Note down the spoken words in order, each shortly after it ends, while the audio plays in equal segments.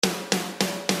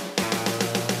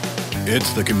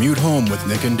It's The Commute Home with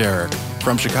Nick and Derek.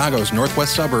 From Chicago's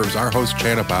northwest suburbs, our hosts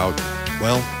chat about,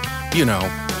 well, you know,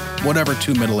 whatever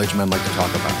two middle-aged men like to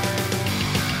talk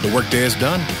about. The workday is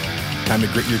done. Time to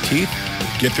grit your teeth,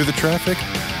 get through the traffic,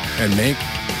 and make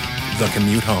the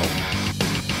commute home.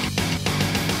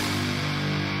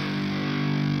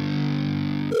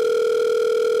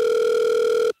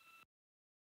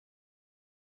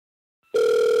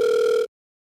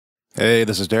 Hey,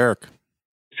 this is Derek.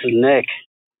 This is Nick.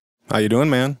 How you doing,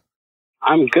 man?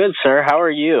 I'm good, sir. How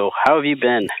are you? How have you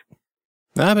been?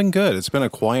 I've been good. It's been a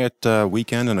quiet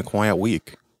weekend and a quiet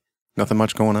week. Nothing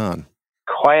much going on.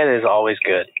 Quiet is always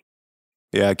good.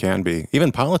 Yeah, it can be.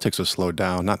 Even politics has slowed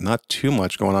down. Not too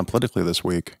much going on politically this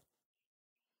week.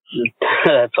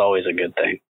 That's always a good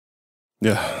thing.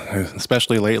 Yeah,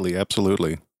 especially lately.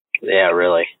 Absolutely. Yeah,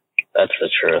 really. That's the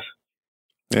truth.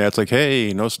 Yeah, it's like,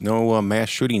 hey, no mass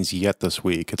shootings yet this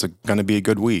week. It's going to be a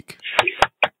good week.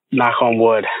 Knock on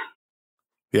wood.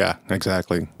 Yeah,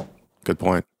 exactly. Good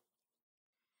point.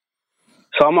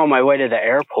 So I'm on my way to the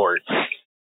airport.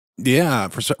 Yeah,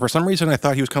 for some reason I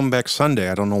thought he was coming back Sunday.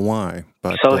 I don't know why,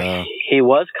 but so he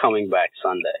was coming back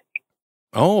Sunday.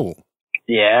 Oh.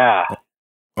 Yeah.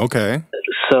 Okay.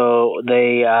 So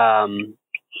they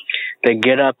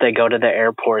get up, they go to the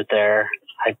airport there.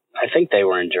 I think they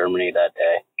were in Germany that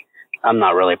day. I'm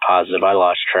not really positive. I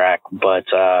lost track, but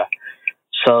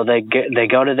so they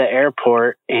go to the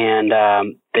airport and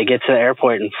they get to the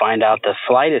airport and find out the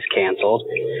flight is canceled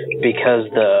because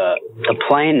the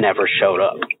plane never showed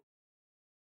up.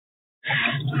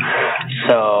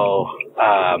 So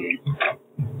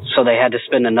so they had to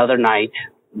spend another night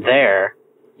there,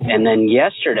 and then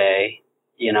yesterday,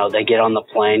 they get on the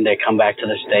plane, they come back to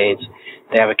the States,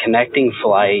 they have a connecting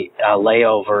flight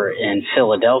layover in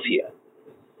Philadelphia.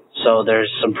 So there's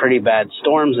some pretty bad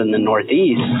storms in the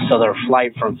Northeast, so their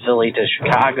flight from Philly to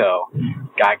Chicago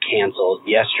got canceled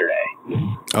yesterday.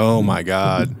 Oh, my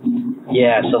God.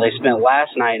 Yeah, so they spent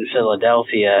last night in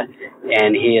Philadelphia,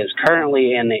 and he is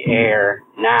currently in the air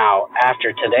now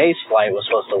after today's flight was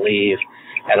supposed to leave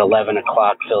at 11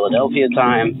 o'clock Philadelphia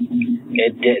time.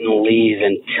 It didn't leave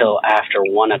until after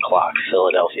 1 o'clock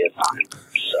Philadelphia time.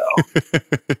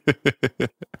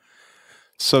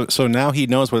 So now he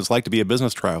knows what it's like to be a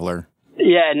business traveler.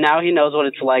 Yeah, now he knows what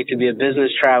it's like to be a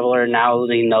business traveler. Now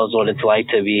he knows what it's like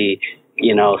to be,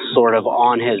 sort of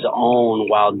on his own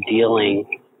while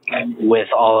dealing with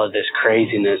all of this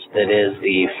craziness that is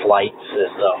the flight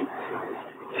system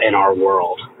in our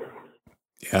world.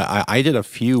 Yeah, I did a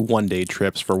few one-day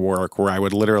trips for work where I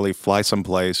would literally fly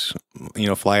someplace,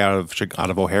 fly out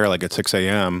of O'Hare like at 6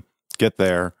 a.m., get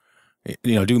there,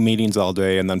 do meetings all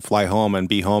day, and then fly home and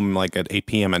be home like at 8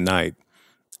 p.m. at night.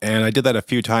 And I did that a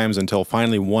few times until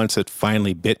finally once it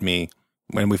finally bit me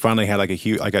when we finally had like a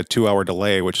 2-hour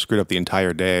delay, which screwed up the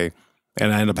entire day.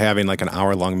 And I ended up having like an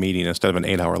hour-long meeting instead of an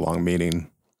 8-hour-long meeting.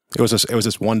 It was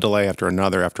just one delay after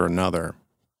another after another.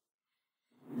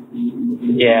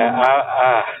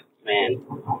 Yeah, man,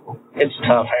 it's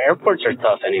tough. Airports are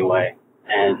tough anyway.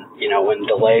 And, when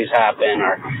delays happen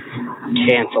or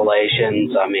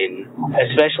cancellations, I mean,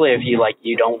 especially if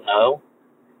you don't know,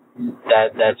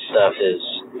 that stuff is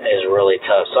really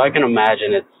tough. So I can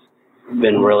imagine it's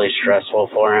been really stressful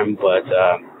for him, but,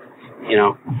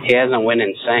 he hasn't went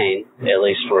insane, at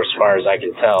least for as far as I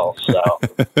can tell. So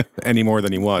any more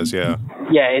than he was, yeah.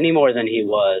 Yeah, any more than he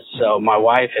was. So my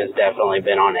wife has definitely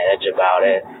been on edge about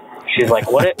it. She's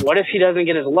like, what if he doesn't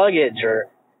get his luggage, or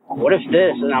what if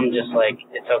this? And I'm just like,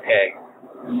 it's okay.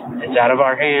 It's out of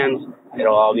our hands.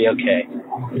 It'll all be okay.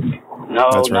 No.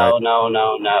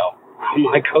 I'm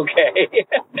like, okay.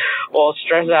 Well,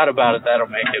 stress out about it. That'll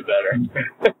make it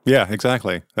better. Yeah,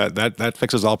 exactly. That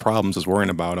fixes all problems, is worrying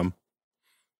about them.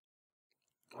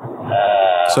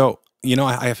 So,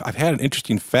 I've had an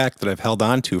interesting fact that I've held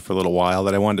on to for a little while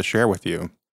that I wanted to share with you.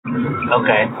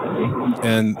 Okay.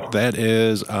 And that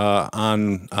is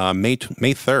on May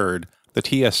 3rd,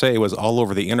 the TSA was all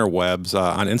over the interwebs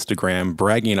on Instagram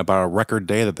bragging about a record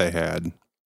day that they had.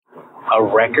 A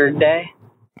record day?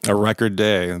 A record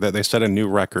day. That they set a new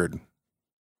record.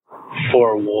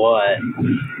 For what?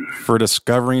 For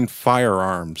discovering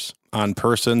firearms on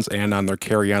persons and on their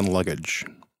carry-on luggage.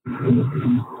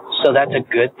 So that's a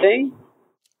good thing?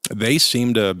 They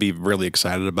seem to be really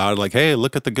excited about it. Like, hey,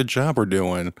 look at the good job we're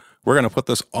doing. We're going to put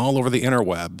this all over the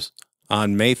interwebs.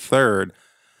 On May 3rd,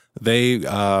 they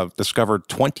discovered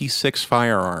 26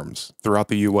 firearms throughout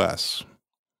the U.S.,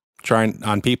 trying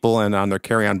on people and on their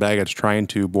carry-on baggage trying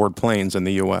to board planes in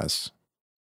the U.S.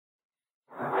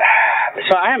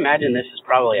 So I imagine this is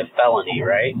probably a felony,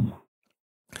 right?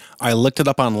 I looked it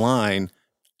up online.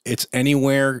 It's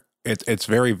anywhere it's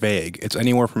very vague. It's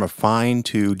anywhere from a fine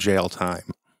to jail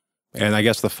time. And I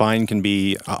guess the fine can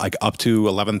be like up to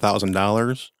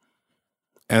 $11,000.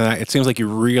 And it seems like you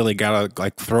really gotta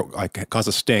like cause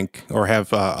a stink or have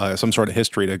some sort of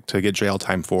history to get jail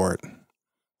time for it.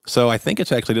 So I think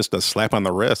it's actually just a slap on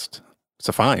the wrist. It's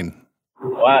a fine.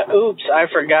 Well, oops, I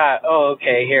forgot. Oh,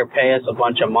 okay, here, pay us a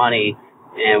bunch of money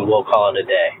and we'll call it a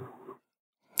day.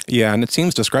 Yeah, and it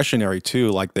seems discretionary too,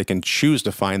 like they can choose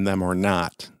to fine them or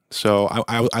not. So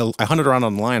I hunted around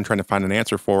online trying to find an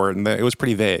answer for it, and it was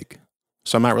pretty vague.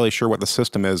 So I'm not really sure what the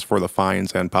system is for the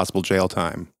fines and possible jail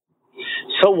time.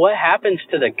 So what happens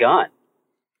to the gun?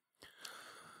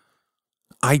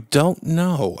 I don't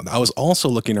know. I was also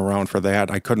looking around for that.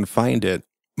 I couldn't find it.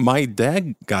 My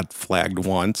dad got flagged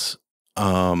once.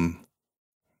 And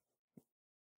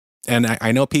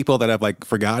I know people that have like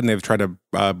forgotten. They've tried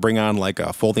to bring on like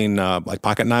folding like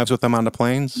pocket knives with them on the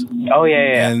planes. Oh,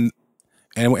 yeah.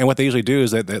 And what they usually do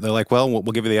is that they're like, well, we'll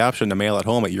give you the option to mail it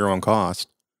home at your own cost,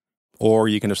 or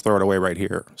you can just throw it away right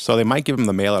here. So they might give them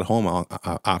the mail at home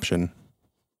option.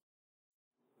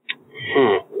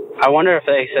 I wonder if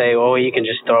they say, well, you can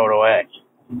just throw it away.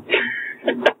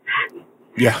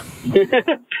 Yeah.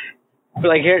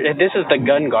 Like, here, this is the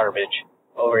gun garbage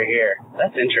over here.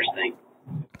 That's interesting.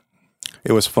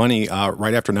 It was funny.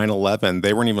 Right after 9/11,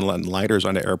 they weren't even letting lighters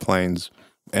onto airplanes.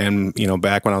 And, you know,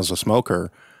 back when I was a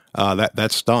smoker,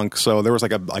 that stunk. So there was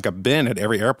like a bin at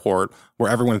every airport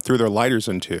where everyone threw their lighters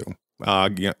into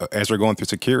as they're going through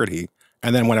security.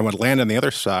 And then when I would land on the other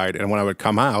side and when I would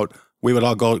come out, we would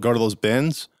all go to those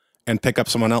bins and pick up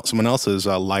someone else's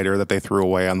lighter that they threw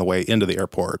away on the way into the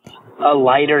airport. A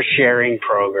lighter sharing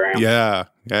program. Yeah.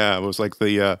 It was like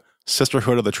the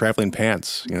Sisterhood of the Traveling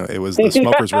Pants. You know, it was the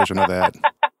smokers version of that.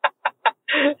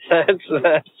 That's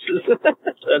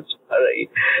funny.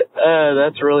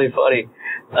 That's really funny.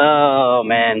 Oh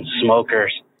man,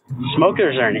 smokers.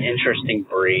 Smokers are an interesting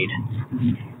breed.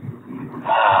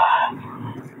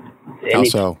 How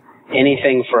so?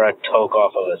 Anything for a toke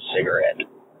off of a cigarette.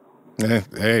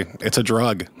 Hey, it's a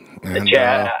drug. And,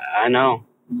 yeah, I know.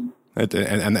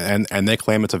 And they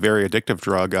claim it's a very addictive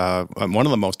drug. One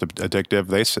of the most addictive.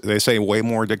 They say way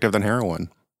more addictive than heroin.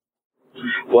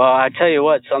 Well, I tell you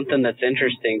what, something that's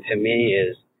interesting to me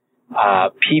is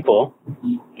people,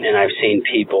 and I've seen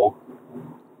people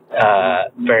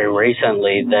very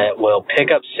recently that will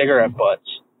pick up cigarette butts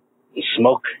and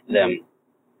smoke them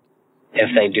if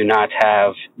they do not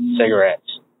have cigarettes.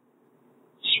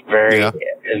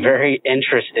 It's very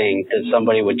interesting that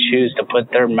somebody would choose to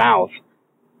put their mouth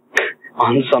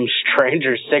on some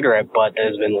stranger's cigarette butt that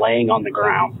has been laying on the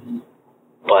ground.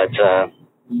 But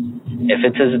if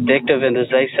it's as addictive as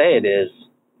they say it is,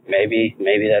 maybe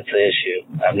that's the issue.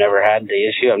 I've never had the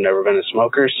issue. I've never been a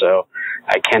smoker, so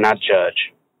I cannot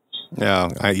judge.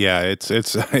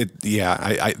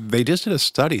 They just did a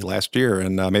study last year,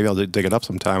 and maybe I'll dig it up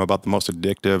sometime, about the most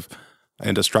addictive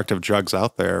and destructive drugs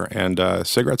out there, and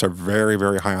cigarettes are very,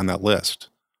 very high on that list.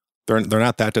 They're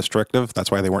not that destructive. That's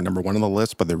why they weren't number one on the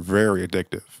list, but they're very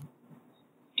addictive.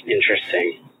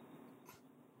 Interesting.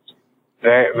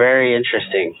 Very, very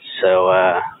interesting. So,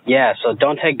 so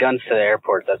don't take guns to the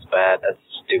airport. That's bad. That's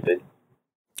stupid.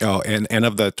 Oh, and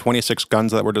of the 26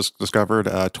 guns that were discovered,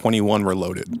 21 were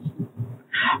loaded.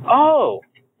 Oh,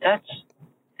 that's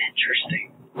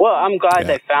interesting. Well, I'm glad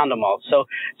they found them all. So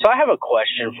I have a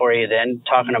question for you then,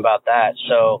 talking about that.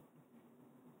 So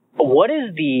what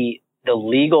is the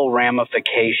legal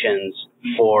ramifications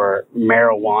for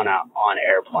marijuana on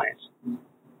airplanes?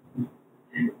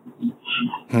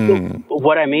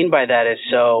 What I mean by that is,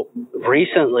 so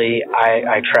recently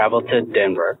I traveled to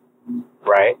Denver,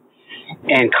 right?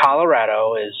 And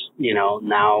Colorado is,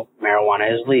 now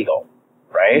marijuana is legal,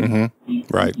 right? Mm-hmm.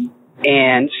 Right.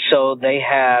 And so they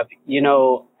have,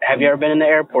 have you ever been in the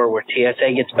airport where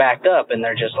TSA gets backed up and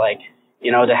they're just like,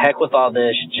 to heck with all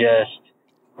this,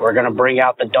 we're going to bring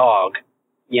out the dog,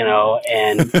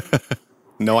 and.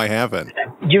 No, I haven't.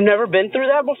 You've never been through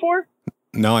that before?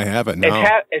 No, I haven't. No.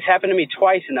 It's happened to me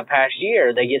twice in the past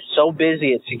year. They get so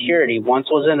busy at security. Once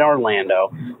was in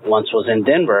Orlando, once was in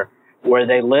Denver, where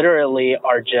they literally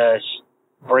are just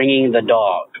bringing the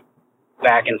dog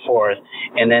back and forth,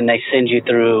 and then they send you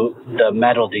through the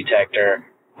metal detector,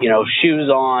 shoes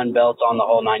on, belts on, the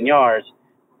whole 9 yards,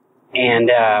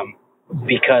 and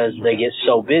because they get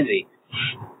so busy.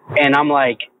 And I'm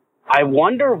like, I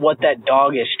wonder what that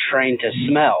dog is trained to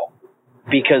smell,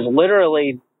 because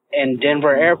literally in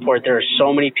Denver airport, there are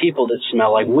so many people that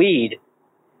smell like weed.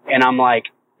 And I'm like,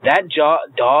 that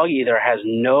dog either has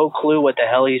no clue what the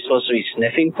hell he's supposed to be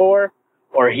sniffing for,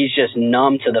 or he's just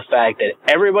numb to the fact that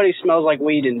everybody smells like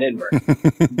weed in Denver.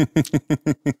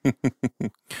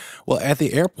 Well, at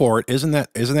the airport, isn't that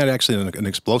actually an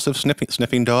explosive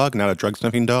sniffing dog, not a drug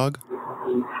sniffing dog?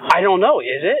 I don't know.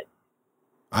 Is it?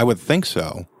 I would think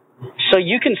so. So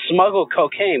you can smuggle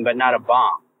cocaine, but not a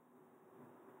bomb.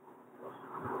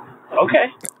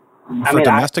 Okay. For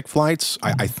domestic flights,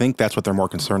 I think that's what they're more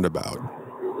concerned about.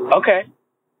 Okay.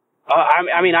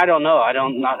 I mean, I don't know. I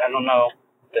don't know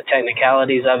the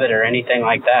technicalities of it or anything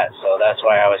like that. So that's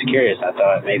why I was curious. I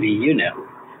thought maybe you knew,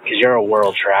 because you're a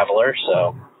world traveler.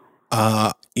 So.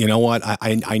 You know what?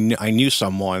 I knew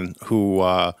someone who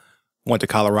went to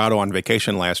Colorado on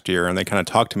vacation last year, and they kind of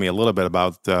talked to me a little bit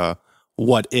about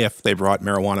what if they brought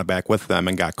marijuana back with them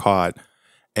and got caught.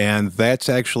 And that's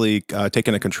actually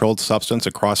taking a controlled substance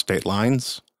across state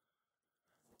lines.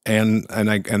 And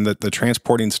the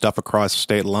transporting stuff across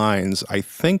state lines, I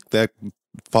think that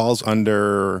falls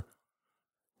under,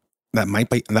 that might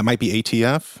be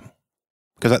ATF,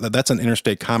 because that's an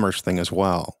interstate commerce thing as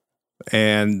well.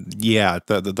 And yeah,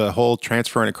 the whole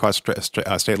transferring across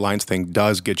state lines thing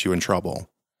does get you in trouble.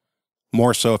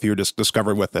 More so if you were just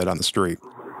discovered with it on the street.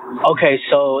 Okay,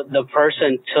 so the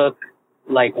person took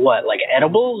like what, like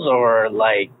edibles or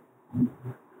like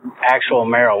actual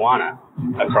marijuana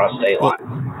across state lines?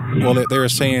 Well, they were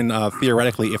saying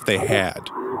theoretically if they had.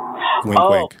 Wink,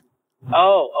 wink.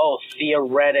 Oh,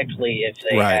 theoretically if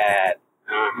they had.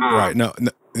 Uh-huh. Right. No,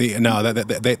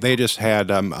 they just had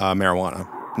marijuana,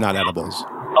 not edibles.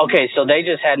 Okay, so they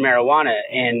just had marijuana,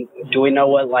 and do we know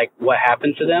what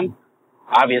happened to them?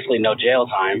 Obviously, no jail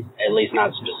time. At least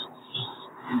not,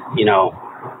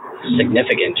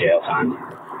 significant jail time.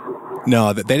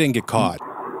 No, they didn't get caught.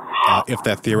 If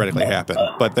that theoretically happened,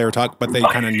 but they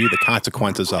kind of knew the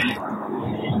consequences of it.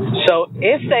 So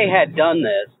if they had done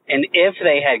this, and if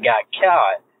they had got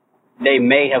caught, they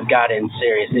may have got in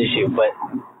serious issue. But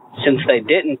since they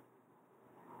didn't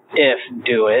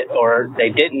do it, or they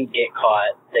didn't get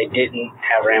caught, they didn't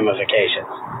have ramifications.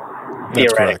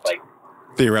 That's theoretically.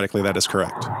 Correct. Theoretically, that is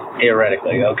correct.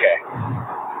 Theoretically, okay.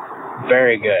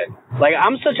 Very good. Like,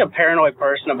 I'm such a paranoid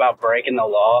person about breaking the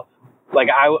law. Like,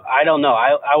 I don't know.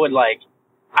 I would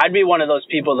I'd be one of those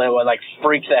people that would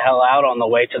freak the hell out on the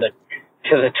way to the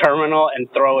terminal and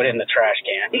throw it in the trash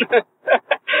can.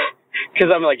 Cause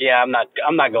I'm like, yeah, I'm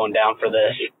not going down for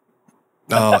this.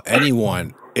 Oh,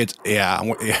 anyone. It's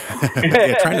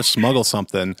trying to smuggle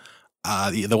something,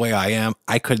 the way I am,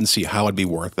 I couldn't see how it'd be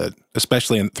worth it,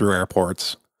 especially through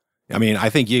airports. I mean, I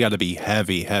think you got to be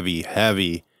heavy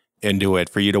into it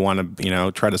for you to want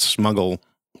to, try to smuggle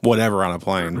whatever on a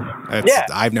plane. Yeah.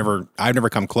 I've never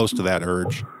come close to that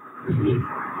urge.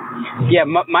 Yeah,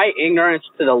 my ignorance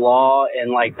to the law and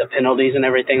the penalties and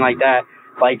everything like that,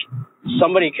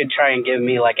 somebody could try and give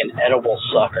me an edible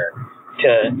sucker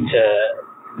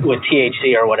with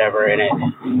THC or whatever in it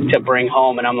to bring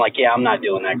home, and I'm like, yeah, I'm not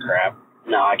doing that crap.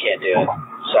 No, I can't do it.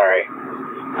 Sorry.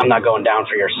 I'm not going down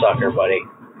for your sucker, buddy.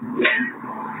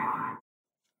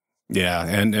 Yeah,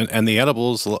 and the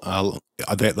edibles, those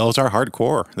are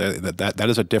hardcore. That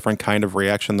is a different kind of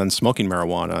reaction than smoking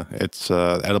marijuana. It's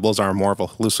edibles are more of a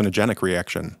hallucinogenic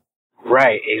reaction.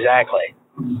 Right, exactly.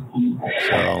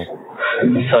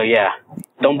 So yeah,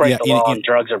 don't break the law. And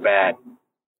drugs are bad.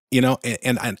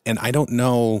 And I don't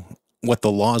know what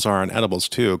the laws are on edibles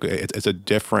too. It's a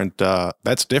different.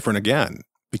 That's different again,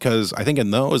 because I think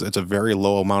in those it's a very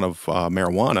low amount of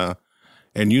marijuana.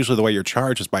 And usually the way you're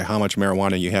charged is by how much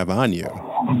marijuana you have on you.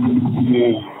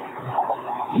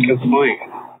 Good point.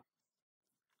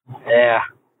 Yeah.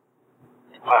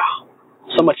 Wow.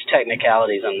 So much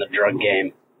technicalities on the drug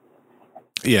game.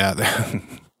 Yeah.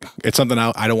 It's something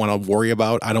I don't want to worry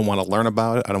about. I don't want to learn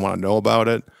about it. I don't want to know about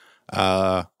it.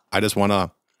 I just want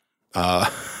to... I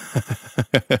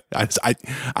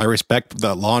respect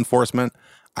the law enforcement.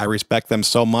 I respect them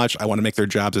so much. I want to make their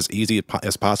jobs as easy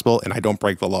as possible, and I don't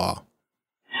break the law.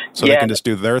 So they can just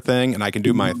do their thing, and I can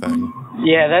do my thing.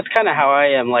 Yeah, that's kind of how I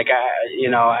am. I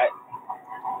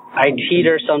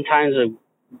teeter sometimes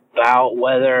about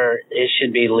whether it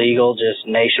should be legal just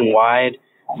nationwide,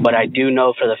 but I do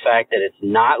know for the fact that it's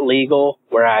not legal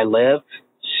where I live,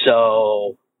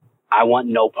 so I want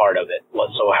no part of it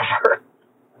whatsoever.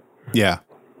 Yeah.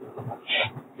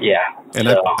 Yeah. And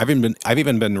so. I've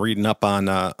even been reading up on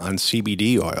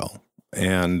CBD oil.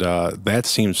 And that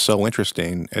seems so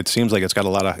interesting. It seems like it's got a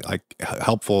lot of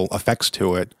helpful effects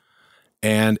to it.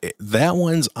 And that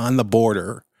one's on the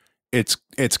border. It's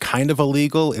kind of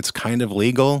illegal. It's kind of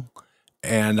legal.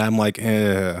 And I'm like,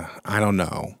 I don't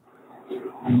know.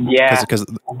 Yeah. Because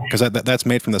that's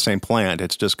made from the same plant.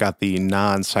 It's just got the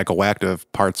non-psychoactive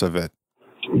parts of it.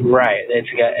 Right.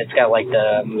 It's got like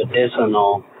the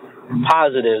medicinal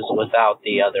positives without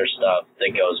the other stuff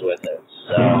that goes with it.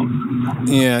 So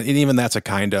Yeah, and even that's a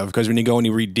kind of, because when you go and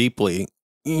you read deeply,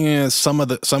 yeah, some of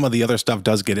the other stuff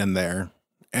does get in there,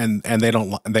 and they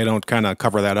don't kind of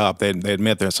cover that up. They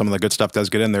admit that some of the good stuff does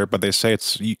get in there, but they say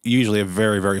it's usually a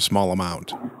very, very small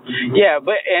amount. yeah,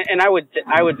 but and I would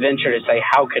venture to say,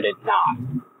 how could it not?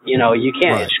 You know, you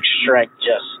can't Right. extract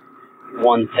just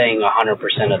one thing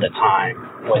 100% of the time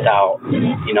without,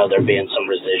 you know, there being some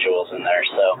residuals in there.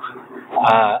 So,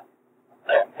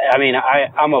 I mean,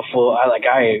 I'm a fool.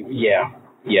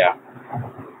 Yeah.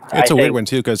 It's I a weird think- one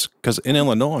too, because in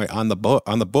Illinois on the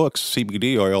books,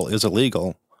 CBD oil is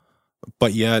illegal,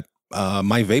 but yet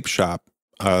my vape shop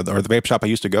or the vape shop I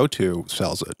used to go to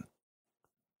sells it.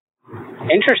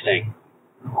 Interesting.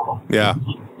 Yeah,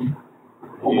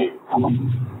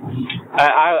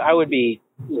 I would be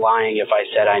lying if I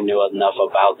said I knew enough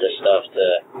about this stuff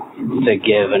to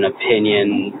give an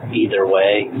opinion either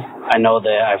way. I know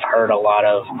that I've heard a lot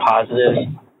of positives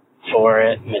for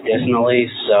it medicinally,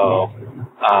 so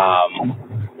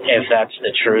if that's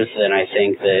the truth, then I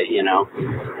think that, you know,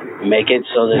 make it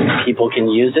so that people can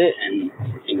use it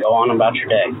and go on about your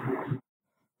day.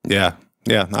 yeah.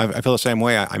 I feel the same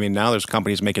way. I mean, now there's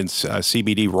companies making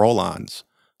CBD roll-ons,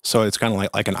 so it's kind of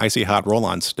like an icy hot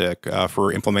roll-on stick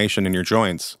for inflammation in your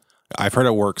joints. I've heard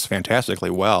it works fantastically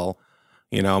well.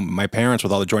 You know, my parents,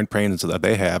 with all the joint pains that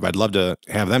they have, I'd love to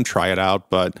have them try it out,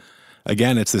 but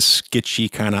again, it's this sketchy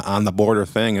kind of on the border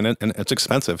thing, and it's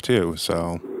expensive too.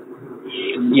 So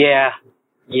Yeah.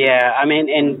 I mean,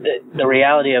 and the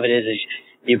reality of it is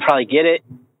you probably get it,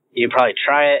 you probably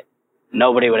try it,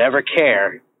 nobody would ever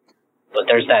care. But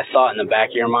there's that thought in the back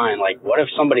of your mind, like, what if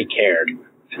somebody cared?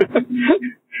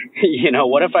 You know,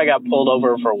 what if I got pulled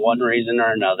over for one reason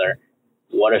or another?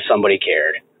 What if somebody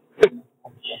cared?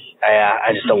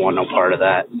 I just don't want no part of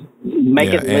that. Make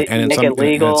it legal. And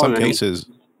in some cases,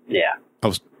 yeah.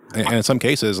 And in some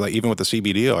cases, like even with the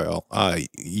CBD oil,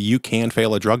 you can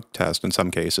fail a drug test. In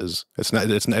some cases,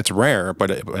 it's rare,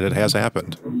 but it has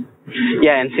happened.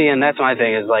 Yeah, and that's my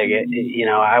thing is like, you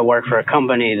know, I work for a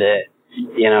company that,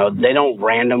 you know, they don't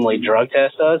randomly drug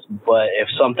test us, but if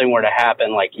something were to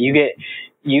happen, like you get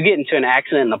into an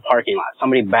accident in the parking lot,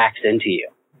 somebody backs into you,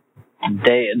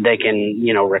 they can,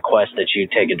 you know, request that you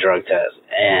take a drug test.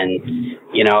 And,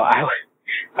 you know,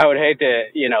 I would hate to,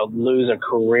 you know, lose a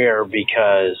career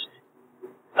because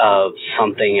of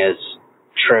something as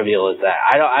trivial as that.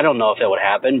 I don't know if it would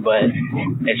happen, but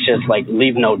it's just like,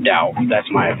 leave no doubt. That's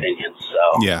my opinion.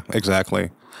 So Yeah, exactly.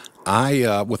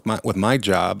 I with my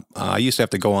job, I used to have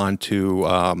to go on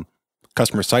to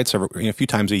customer sites a few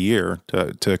times a year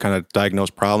to kind of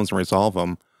diagnose problems and resolve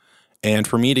them. And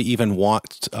for me to even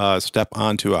step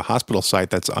onto a hospital site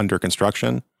that's under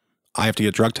construction, I have to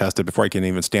get drug tested before I can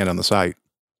even stand on the site.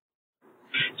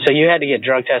 So you had to get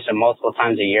drug tested multiple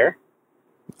times a year?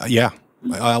 Yeah.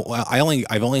 I've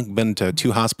only been to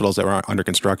 2 hospitals that were under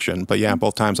construction, but yeah,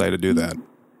 both times I had to do that.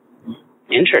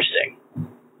 Interesting.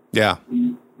 Yeah.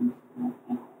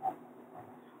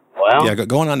 Well, Yeah,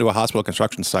 going onto a hospital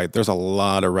construction site, there's a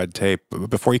lot of red tape.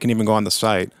 Before you can even go on the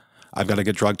site, I've got to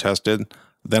get drug tested.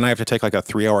 Then I have to take like a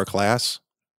 3-hour class,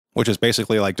 which is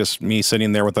basically like just me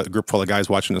sitting there with a group full of guys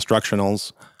watching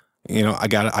instructionals. You know,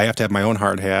 I have to have my own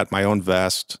hard hat, my own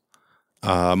vest,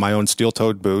 my own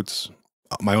steel-toed boots,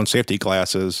 my own safety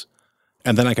glasses,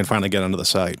 and then I can finally get onto the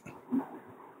site.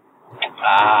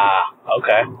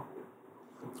 okay.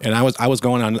 And I was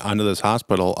going onto this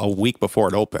hospital a week before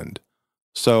it opened,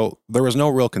 so there was no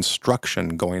real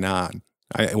construction going on.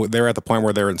 They're at the point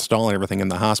where they're installing everything in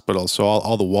the hospital, so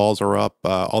all the walls are up,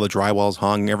 all the drywall's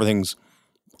hung, everything's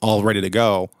all ready to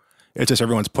go. It's just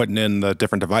everyone's putting in the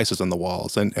different devices on the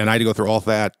walls, and I had to go through all of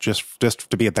that just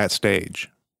to be at that stage.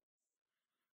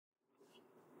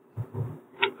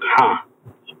 Huh.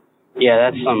 Yeah,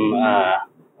 that's some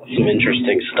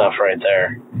interesting stuff right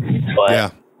there. But Yeah.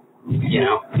 you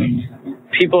know,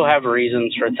 people have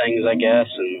reasons for things, I guess,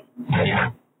 and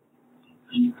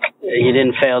you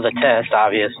didn't fail the test,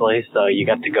 obviously, so you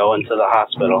got to go into the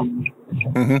hospital.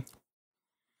 Mm-hmm.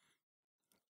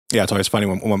 Yeah, it's always funny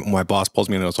when my boss pulls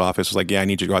me into his office. He's like, "Yeah, I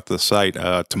need you to go out to the site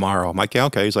tomorrow." I'm like, "Yeah,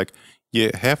 okay." He's like,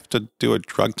 "You have to do a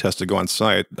drug test to go on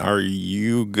site. Are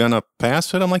you gonna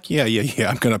pass it?" I'm like, "Yeah,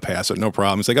 I'm gonna pass it. No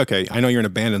problem." He's like, "Okay, I know you're in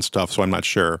abandoned stuff, so I'm not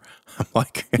sure." I'm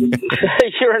like,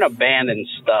 You're in abandoned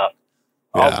stuff.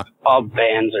 Yeah. All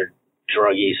bands are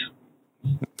druggies.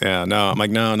 "Yeah, no." I'm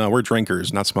like, "No, we're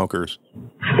drinkers, not smokers."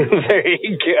 There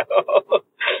you go.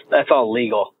 That's all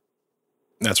legal.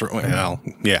 That's right. Well,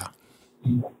 yeah.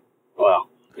 Well,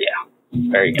 yeah.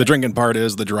 Very The good. drinking part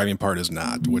is, the driving part is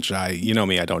not, which you know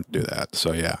me, I don't do that.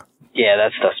 So yeah. Yeah,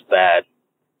 that stuff's bad.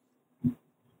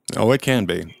 Oh, it can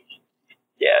be.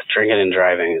 Yeah, drinking and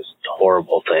driving is a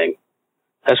horrible thing.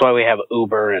 That's why we have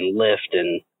Uber and Lyft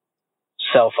and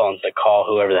cell phones that call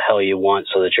whoever the hell you want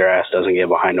so that your ass doesn't get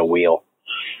behind a wheel.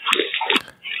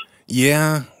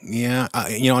 Yeah.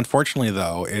 Unfortunately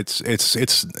though, it's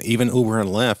even Uber and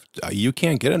Lyft. You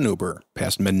can't get an Uber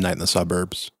past midnight in the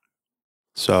suburbs.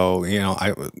 So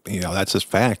that's just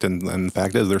fact, and the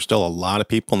fact is, there's still a lot of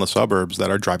people in the suburbs that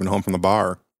are driving home from the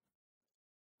bar,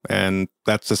 and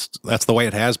that's the way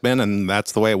it has been, and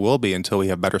that's the way it will be until we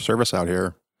have better service out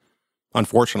here.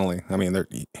 Unfortunately, I mean,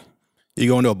 you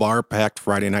go into a bar packed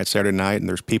Friday night, Saturday night, and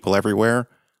there's people everywhere.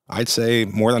 I'd say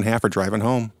more than half are driving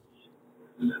home.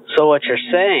 So what you're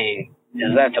saying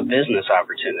is that's a business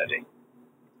opportunity.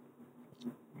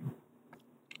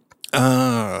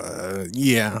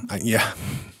 Yeah.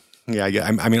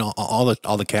 I mean, all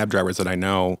the cab drivers that I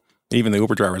know, even the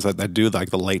Uber drivers that do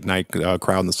like the late night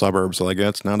crowd in the suburbs, are like,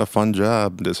 it's not a fun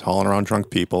job just hauling around drunk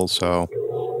people. So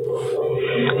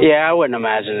Yeah, I wouldn't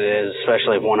imagine it is,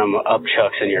 especially if one of them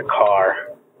upchucks in your car.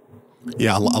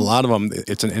 yeah, a lot of them,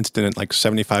 it's an instant like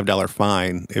 $75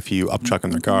 fine if you upchuck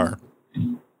in their car.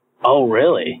 Oh,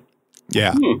 really?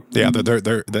 Yeah, yeah.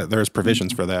 There's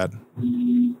provisions for that.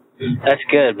 That's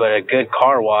good, but a good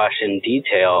car wash in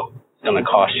detail is going to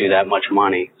cost you that much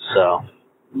money. So,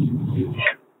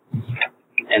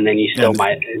 and then you still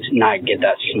might not get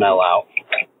that smell out.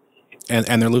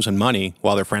 And they're losing money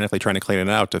while they're frantically trying to clean it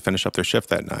out to finish up their shift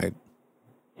that night.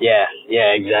 Yeah,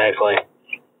 exactly.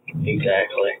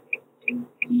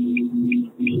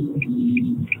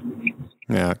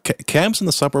 Yeah, cabs in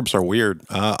the suburbs are weird.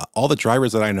 All the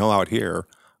drivers that I know out here,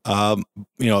 for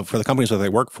the companies that they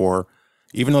work for,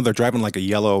 even though they're driving like a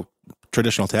yellow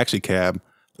traditional taxi cab,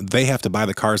 they have to buy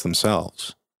the cars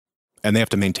themselves, and they have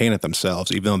to maintain it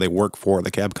themselves, even though they work for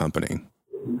the cab company.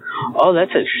 Oh,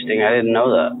 that's interesting. I didn't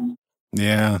know that.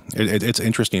 Yeah, it's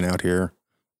interesting out here,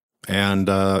 and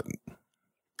a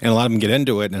lot of them get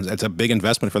into it, and it's a big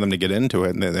investment for them to get into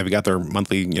it, and they've got their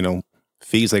monthly,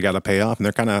 fees they got to pay off, and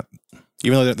they're kind of,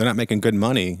 even though they're not making good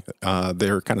money,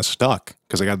 they're kind of stuck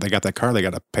because they got that car they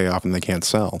got to pay off and they can't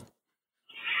sell.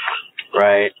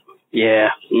 Right. Yeah.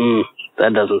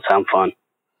 That doesn't sound fun.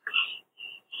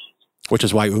 Which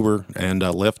is why Uber and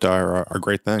Lyft are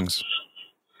great things.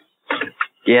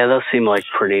 Yeah, those seem like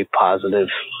pretty positive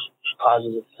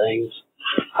things.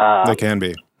 They can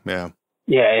be. Yeah.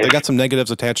 Yeah. They got some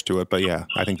negatives attached to it, but yeah,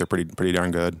 I think they're pretty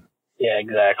darn good. Yeah,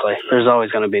 exactly. There's always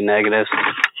going to be negatives.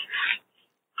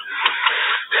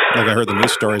 Like I heard the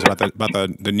news stories about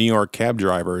the New York cab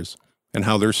drivers and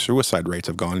how their suicide rates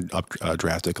have gone up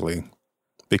drastically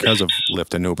because of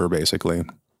Lyft and Uber, basically.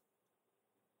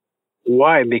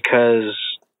 Why? Because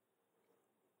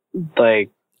like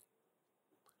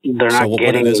they're not what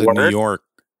getting it is work? in New York.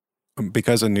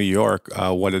 Because in New York,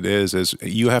 what it is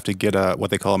you have to get what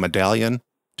they call a medallion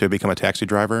to become a taxi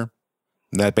driver.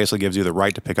 That basically gives you the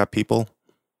right to pick up people.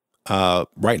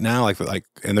 Right now,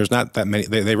 and there's not that many.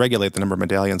 They regulate the number of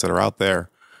medallions that are out there.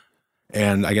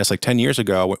 And I guess like 10 years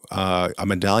ago, a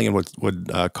medallion would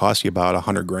cost you about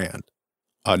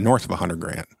 $100,000, north of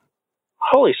 $100,000.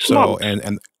 Holy smokes!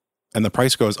 So and the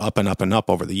price goes up and up and up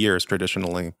over the years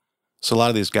traditionally. So a lot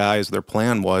of these guys, their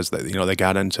plan was that they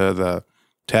got into the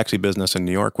taxi business in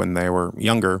New York when they were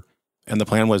younger, and the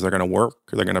plan was they're going to work,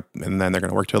 and then they're going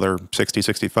to work till they're 60,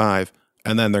 65,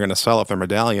 and then they're going to sell off their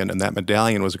medallion, and that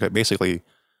medallion was basically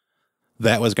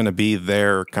that was going to be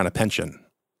their kind of pension.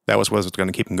 That was going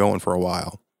to keep them going for a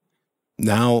while.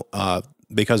 Now,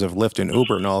 because of Lyft and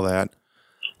Uber and all that,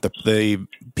 the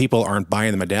people aren't buying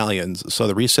the medallions, so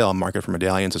the resale market for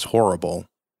medallions is horrible.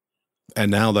 And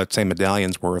now that same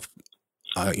medallion's worth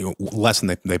less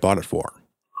than they bought it for.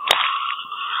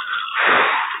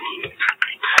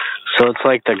 So it's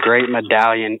like the Great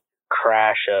Medallion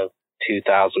crash of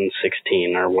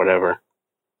 2016 or whatever.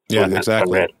 Yeah,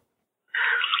 exactly.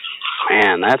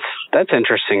 Man, that's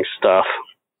interesting stuff.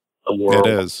 The world.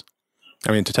 It is.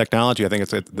 I mean, to technology, I think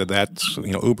that's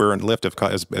Uber and Lyft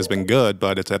has been good,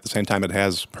 but it's at the same time it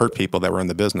has hurt people that were in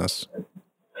the business.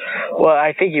 Well,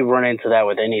 I think you run into that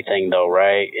with anything, though,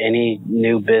 right? Any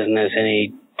new business,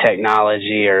 any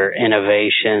technology or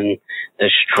innovation,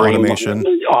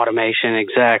 automation,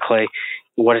 exactly.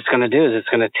 What it's going to do is it's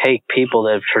going to take people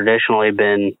that have traditionally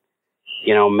been,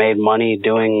 made money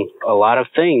doing a lot of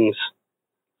things.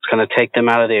 It's going to take them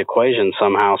out of the equation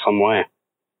somehow, some way.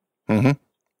 Mm-hmm.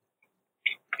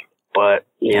 But,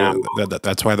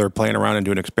 that's why they're playing around and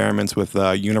doing experiments with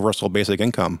universal basic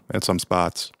income at some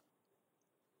spots.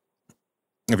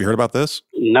 Have you heard about this?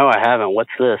 No, I haven't. What's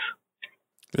this?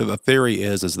 The theory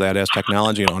is that as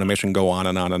technology and automation go on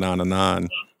and on and on and on,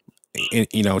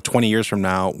 20 years from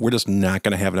now, we're just not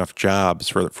going to have enough jobs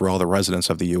for all the residents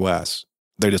of the U.S.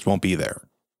 They just won't be there.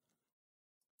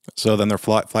 So then they're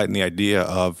fighting the idea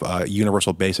of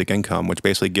universal basic income, which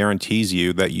basically guarantees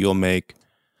you that you'll make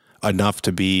enough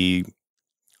to be,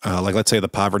 like, let's say the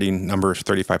poverty number is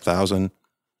 35,000.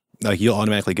 Like, you'll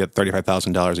automatically get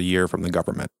 $35,000 a year from the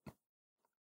government.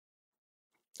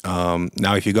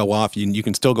 Now, if you go off, you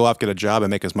can still go off, get a job,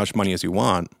 and make as much money as you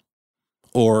want.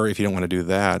 Or if you don't want to do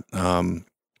that,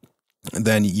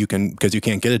 then you can, because you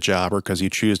can't get a job or because you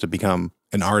choose to become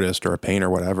an artist or a painter or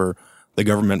whatever, the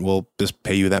government will just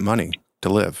pay you that money to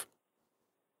live.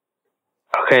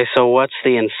 Okay, so what's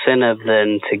the incentive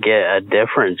then to get a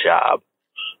different job?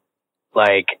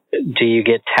 Like, do you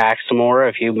get taxed more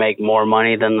if you make more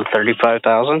money than the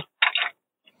 35,000?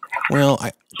 Well,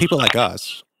 people like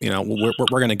us, we're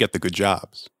going to get the good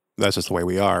jobs. That's just the way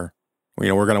we are.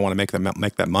 We're going to want to make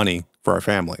that money for our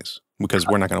families because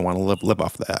we're not going to want to live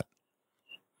off that.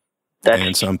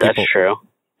 That's true.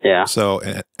 Yeah. So,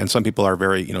 and some people are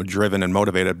very, driven and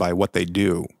motivated by what they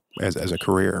do as a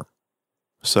career.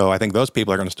 So I think those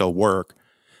people are going to still work.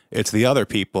 It's the other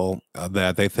people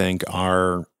that they think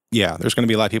are, there's going to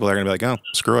be a lot of people that are going to be like, oh,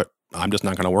 screw it. I'm just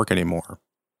not going to work anymore.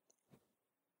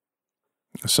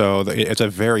 So it's a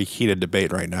very heated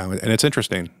debate right now. And it's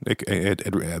interesting.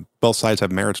 Both sides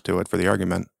have merits to it for the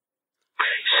argument.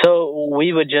 So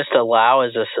we would just allow,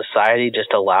 as a society,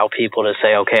 people to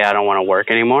say, okay, I don't want to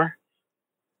work anymore?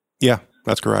 Yeah,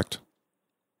 that's correct.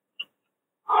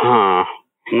 Huh.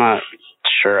 I'm not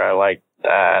sure I like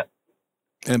that.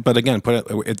 But again,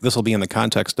 this will be in the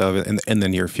context of in the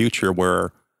near future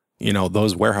where,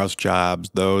 those warehouse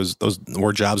jobs, those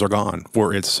where jobs are gone,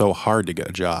 where it's so hard to get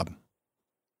a job.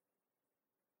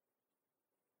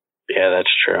 Yeah, that's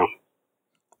true.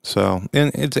 So,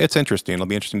 and it's interesting. It'll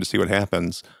be interesting to see what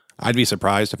happens. I'd be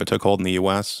surprised if it took hold in the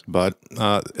U.S., but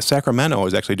Sacramento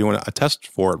is actually doing a test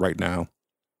for it right now.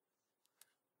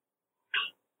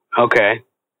 Okay.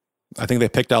 I think they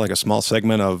picked out like a small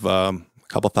segment of a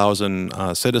couple thousand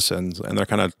citizens, and they're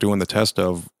kind of doing the test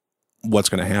of what's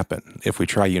going to happen if we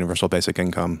try universal basic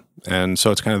income. And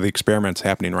so it's kind of the experiments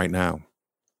happening right now.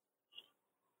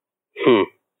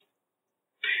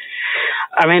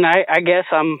 I mean, I guess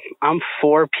I'm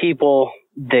for people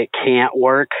that can't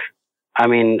work. I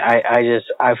mean,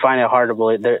 I find it hard to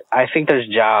believe. I think there's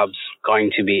jobs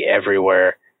going to be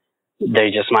everywhere. They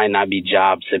just might not be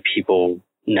jobs that people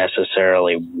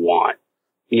necessarily want.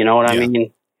 You know what I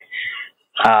mean?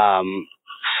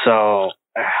 So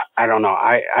I don't know.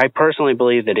 I personally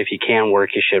believe that if you can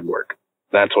work, you should work.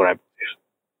 That's what I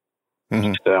believe.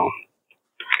 Mm-hmm. So,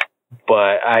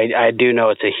 but I do know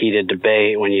it's a heated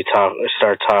debate when you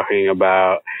start talking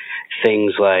about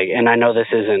things like, and I know this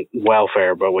isn't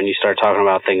welfare, but when you start talking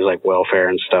about things like welfare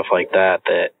and stuff like that,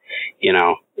 it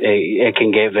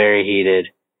can get very heated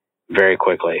very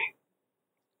quickly.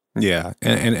 Yeah,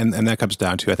 and that comes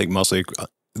down to, I think, mostly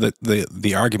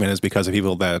the argument is because of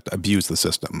people that abuse the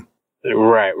system.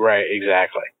 Right,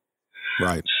 exactly.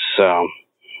 Right. So,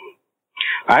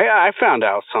 I found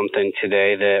out something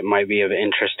today that might be of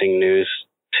interesting news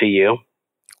to you.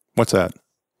 What's that?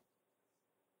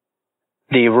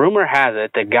 The rumor has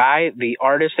it, the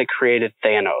artist that created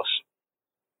Thanos,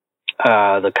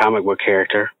 the comic book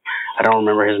character, I don't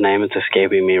remember his name, it's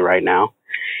escaping me right now.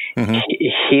 Mm-hmm.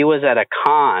 He was at a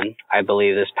con, I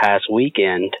believe, this past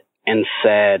weekend and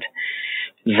said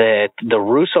that the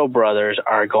Russo brothers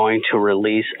are going to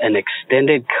release an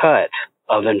extended cut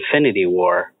of Infinity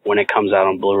War when it comes out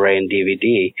on Blu-ray and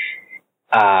DVD.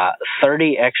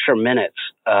 30 extra minutes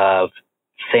of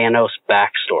Thanos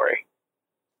backstory.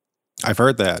 I've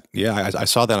heard that. Yeah, I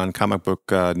saw that on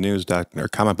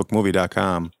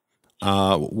comicbookmovie.com.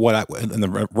 In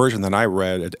the version that I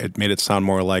read, it made it sound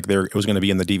more like it was going to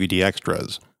be in the DVD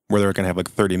extras, where they were going to have like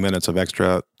 30 minutes of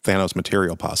extra Thanos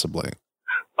material, possibly.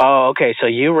 Oh, okay. So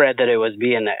you read that it was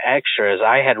be in the extras.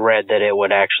 I had read that it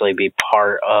would actually be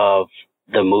part of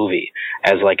the movie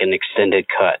as like an extended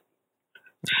cut.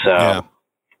 So, yeah.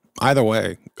 Either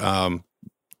way,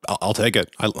 I'll take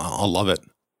it. I'll love it.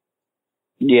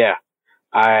 Yeah,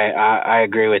 I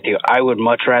agree with you. I would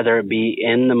much rather it be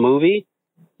in the movie.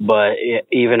 But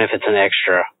even if it's an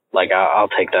extra, like I'll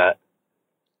take that.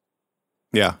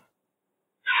 Yeah.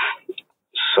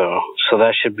 So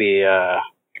that should be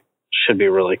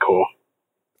really cool.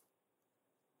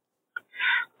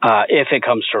 If it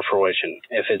comes to fruition,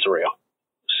 if it's real.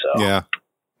 So yeah,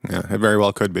 it very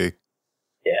well could be.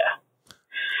 Yeah.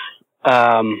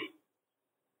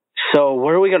 So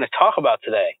what are we going to talk about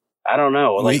today? I don't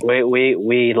know. Like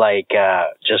we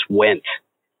just went.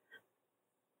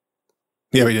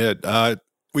 Yeah, we did.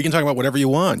 We can talk about whatever you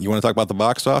want. You want to talk about the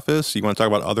box office? You want to talk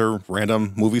about other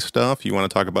random movie stuff? You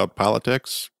want to talk about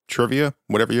politics, trivia,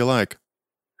 whatever you like?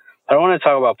 I don't want to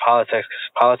talk about politics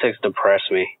because politics depress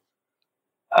me.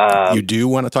 You do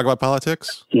want to talk about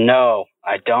politics? No,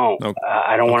 I don't. No.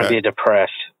 I don't want to be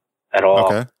depressed at all.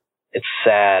 Okay. It's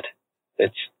sad.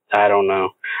 I don't know.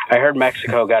 I heard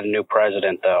Mexico got a new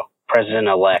president, though.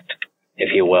 President-elect,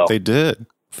 if you will. They did.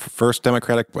 First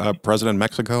Democratic president in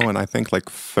Mexico in, I think, like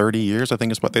 30 years, I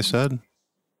think is what they said.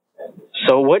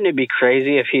 So wouldn't it be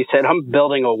crazy if he said, I'm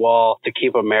building a wall to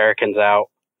keep Americans out?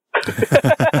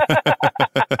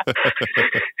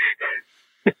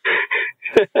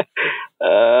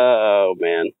 Oh,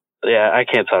 man. Yeah, I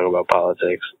can't talk about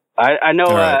politics. I know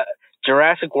right.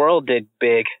 Jurassic World did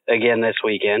big again this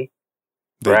weekend.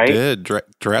 They did.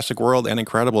 Jurassic World and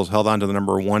Incredibles held on to the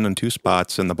number 1 and 2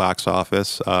 spots in the box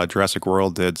office. Jurassic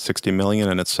World did $60 million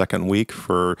in its second week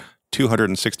for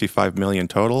 $265 million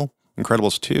total.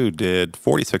 Incredibles 2 did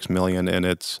 $46 million in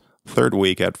its third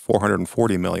week at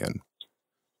 $440 million.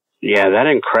 Yeah, that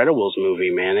Incredibles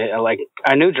movie, man.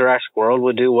 I knew Jurassic World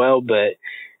would do well, but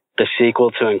the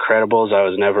sequel to Incredibles, I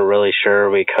was never really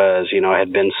sure because, it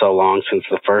had been so long since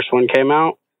the first one came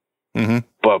out. Mm-hmm.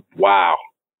 But wow,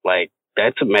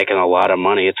 that's making a lot of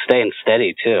money. It's staying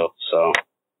steady too. So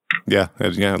yeah,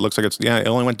 it looks like it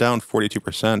only went down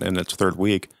 42% in its third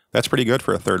week. That's pretty good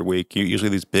for a third week. Usually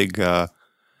these big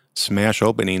smash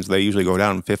openings, they usually go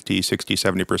down 50, 60,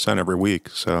 70% every week.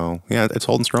 So yeah, it's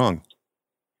holding strong.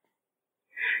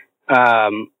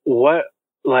 What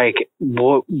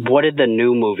did the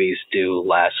new movies do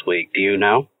last week? Do you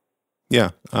know?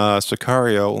 Yeah,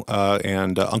 Sicario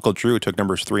and Uncle Drew took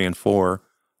numbers 3 and 4.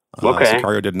 Okay.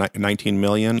 Sicario did 19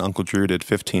 million. Uncle Drew did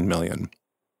 15 million.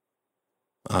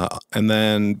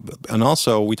 And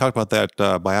also we talked about that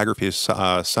biography of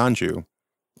Sanju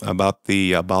about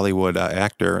the Bollywood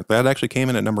actor. That actually came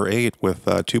in at number 8 with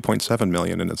 2.7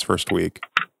 million in its first week.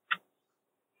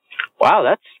 Wow,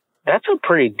 that's a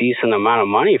pretty decent amount of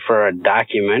money for a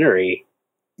documentary.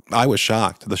 I was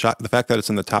shocked. The fact that it's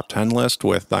in the top 10 list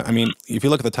if you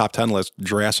look at the top 10 list,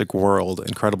 Jurassic World,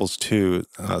 Incredibles 2,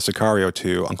 Sicario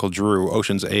 2, Uncle Drew,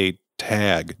 Ocean's 8,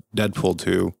 Tag, Deadpool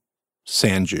 2,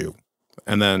 Sanju.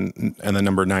 And then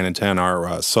number 9 and 10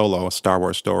 are Solo, a Star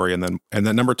Wars story. And then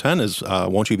number 10 is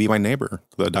Won't You Be My Neighbor,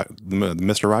 the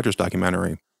Mr. Rogers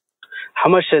documentary. How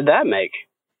much did that make?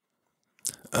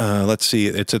 Let's see.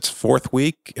 It's its fourth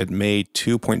week. It made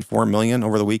 2.4 million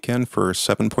over the weekend for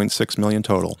 7.6 million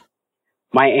total.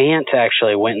 My aunt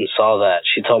actually went and saw that.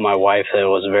 She told my wife that it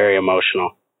was very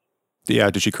emotional. Yeah,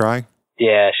 did she cry?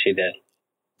 Yeah, she did.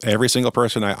 Every single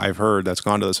person I've heard that's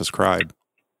gone to this has cried.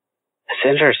 It's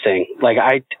interesting.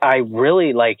 I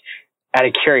really out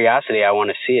of curiosity, I want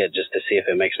to see it just to see if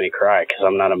it makes me cry because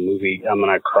I'm not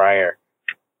a crier.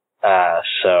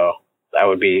 So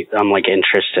I'm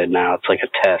interested now. It's like a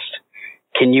test.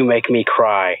 Can you make me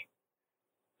cry?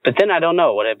 But then I don't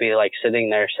know. Would it be like sitting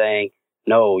there saying,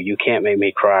 no, you can't make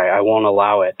me cry. I won't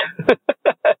allow it.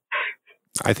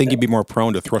 I think you'd be more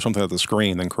prone to throw something at the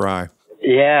screen than cry.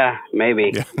 Yeah,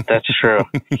 maybe. Yeah. That's true.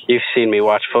 You've seen me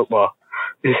watch football.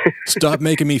 Stop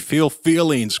making me feel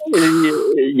feelings.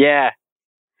 Yeah.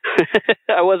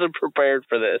 I wasn't prepared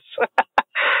for this.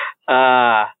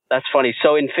 That's funny.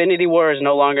 So Infinity War is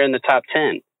no longer in the top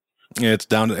 10. Yeah, it's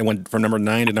down. It went from number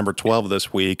 9 to number 12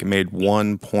 this week. It made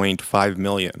 1.5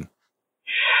 million.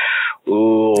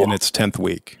 Ooh. In its 10th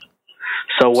week.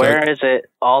 So where is it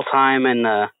all time in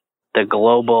the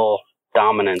global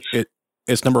dominance?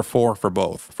 It's number 4 for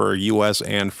both, for U.S.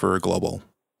 and for global.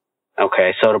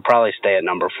 Okay, so it'll probably stay at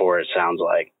number 4, it sounds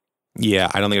like. Yeah,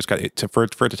 I don't think it's got for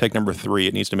it to take number 3.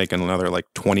 It needs to make another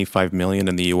 25 million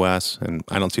in the U.S., and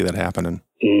I don't see that happening.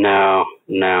 No.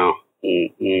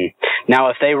 Mm-mm. Now,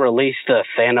 if they released the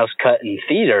Thanos cut in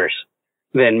theaters,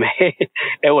 then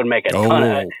it would make a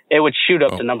ton. It would shoot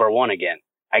up to number 1 again.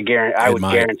 I would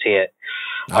guarantee it.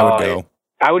 I would go.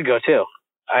 I would go too.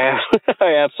 I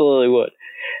absolutely would.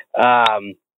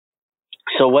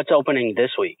 So what's opening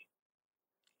this week?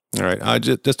 All right.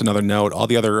 Just another note. All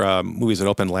the other movies that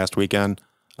opened last weekend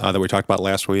that we talked about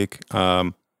last week,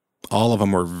 all of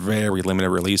them were very limited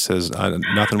releases.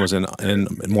 Nothing was in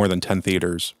more than 10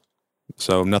 theaters.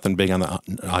 So nothing big on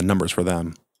the numbers for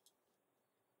them.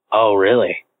 Oh,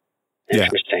 really?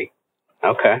 Interesting. Yeah.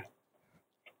 Okay.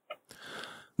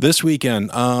 This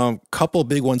weekend, couple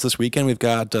big ones this weekend. We've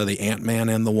got the Ant-Man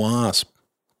and the Wasp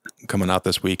coming out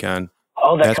this weekend.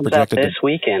 Oh, that's comes out this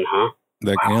weekend, huh?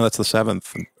 Wow. Yeah, that's the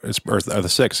 7th, or the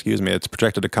 6th, excuse me. It's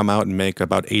projected to come out and make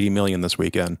about 80 million this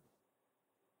weekend.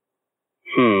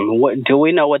 What do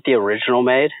we know what the original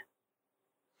made?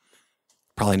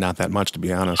 Probably not that much, to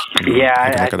be honest. Yeah,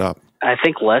 I can look it up. I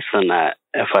think less than that,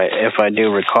 if I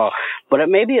do recall. But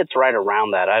maybe it's right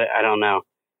around that. I don't know.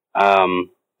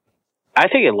 I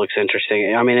think it looks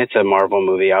interesting. I mean, it's a Marvel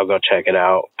movie. I'll go check it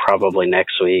out probably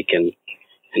next week and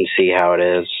see how it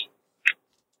is.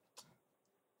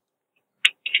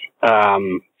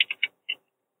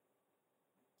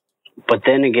 But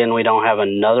then again, we don't have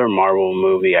another Marvel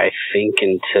movie, I think,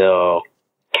 until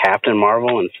Captain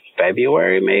Marvel in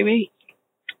February, maybe?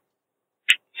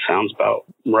 Sounds about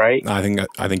right. I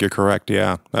think you're correct,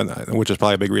 yeah. Which is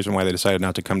probably a big reason why they decided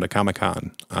not to come to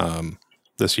Comic-Con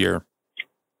this year.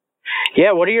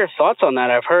 Yeah, what are your thoughts on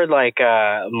that? I've heard, like,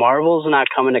 Marvel's not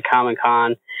coming to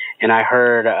Comic-Con, and I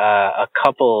heard a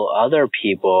couple other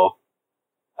people,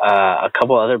 a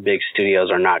couple other big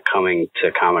studios are not coming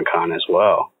to Comic-Con as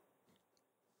well.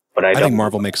 But I think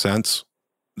Marvel makes sense.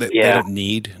 They don't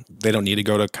need to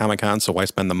go to Comic-Con, so why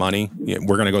spend the money? Yeah,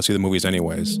 we're going to go see the movies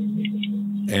anyways.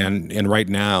 And right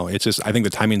now, it's just, I think the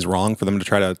timing's wrong for them to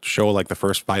try to show like the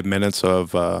first 5 minutes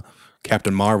of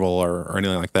Captain Marvel or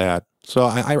anything like that. So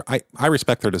I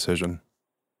respect their decision.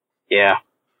 Yeah,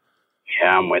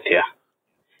 I'm with you.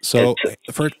 So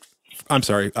first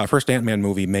Ant-Man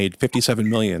movie made $57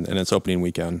 million in its opening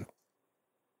weekend.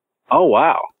 Oh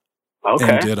wow! Okay,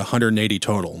 and did 180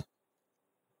 total.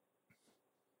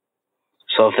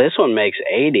 So if this one makes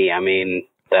 80, I mean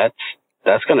that's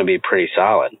going to be pretty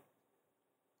solid.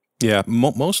 Yeah,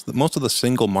 most of the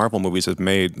single Marvel movies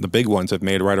the big ones have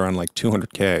made right around like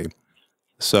 200K.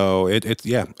 So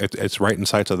it's right in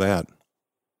sights of that.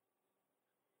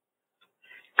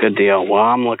 Good deal. Well,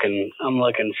 I'm looking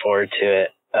forward to it.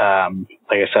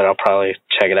 Like I said, I'll probably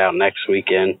check it out next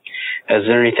weekend. Is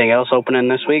there anything else opening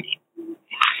this week?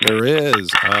 There is.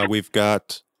 We've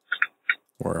got.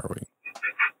 Where are we?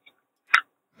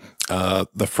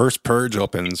 The first Purge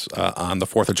opens on the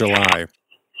 4th of July.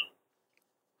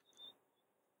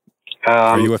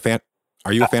 Are you a fan?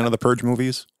 Are you a fan of the Purge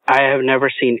movies? I have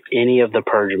never seen any of the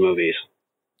Purge movies.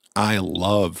 I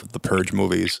love the Purge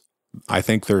movies. I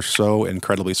think they're so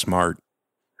incredibly smart.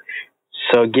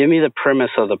 So give me the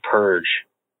premise of the Purge.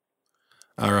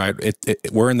 All right.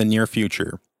 We're in the near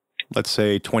future. Let's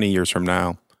say 20 years from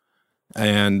now.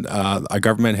 And our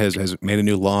government has made a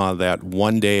new law that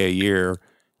one day a year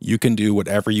you can do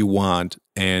whatever you want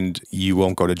and you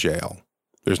won't go to jail.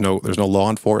 There's no law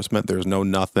enforcement. There's no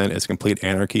nothing. It's complete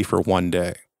anarchy for one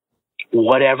day.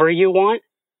 Whatever you want?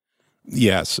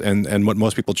 Yes, and what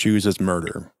most people choose is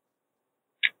murder.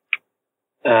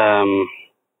 Okay.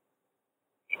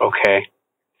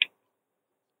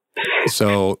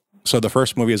 So the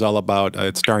first movie is all about,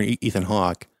 it's starring Ethan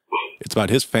Hawke. It's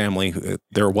about his family.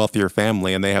 They're a wealthier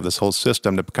family, and they have this whole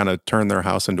system to kind of turn their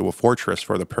house into a fortress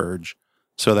for the Purge,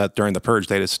 so that during the Purge,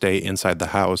 they just stay inside the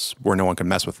house where no one can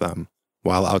mess with them,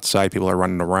 while outside people are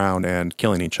running around and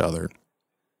killing each other.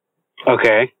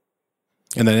 Okay.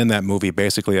 And then in that movie,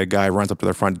 basically a guy runs up to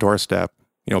their front doorstep,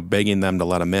 begging them to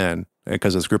let him in,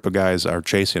 because this group of guys are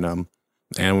chasing him,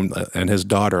 and his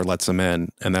daughter lets him in,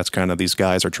 and that's kind of, these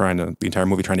guys are the entire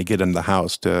movie trying to get into the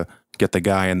house to get the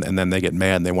guy, and then they get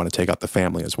mad and they want to take out the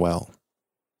family as well.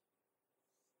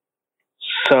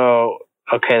 So,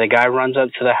 okay, the guy runs up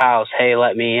to the house, hey,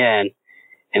 let me in,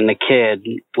 and the kid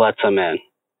lets him in.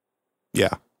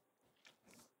 Yeah.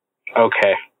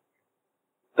 Okay.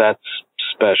 That's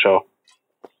special.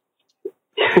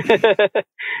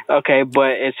 Okay,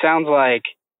 but it sounds like,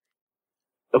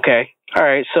 okay, all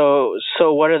right, so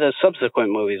what are the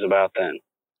subsequent movies about then?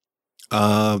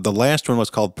 The last one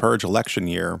was called Purge Election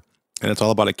Year, and it's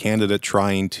all about a candidate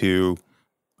trying to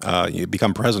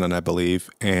become president, I believe,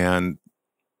 and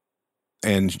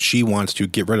she wants to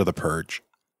get rid of the Purge.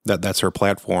 That's her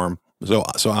platform. So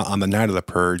on the night of the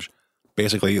Purge,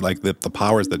 basically, like the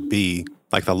powers that be,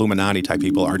 like the Illuminati type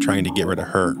people, are trying to get rid of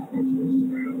her.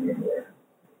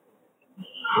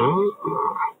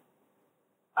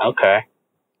 Okay.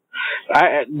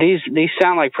 These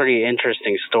sound like pretty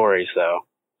interesting stories, though.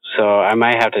 So I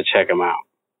might have to check them out.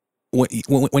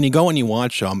 When you go and you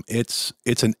watch them, it's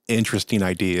an interesting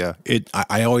idea.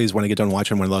 I always, when I get done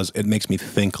watching one of those, it makes me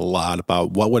think a lot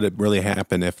about what would it really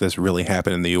happen if this really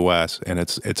happened in the U.S. And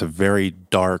it's a very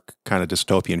dark kind of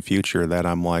dystopian future that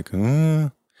I'm like,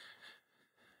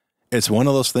 It's one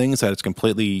of those things that it's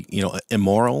completely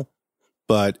immoral,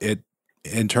 but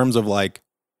in terms of like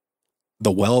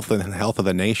the wealth and health of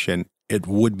the nation, it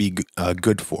would be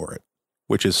good for it,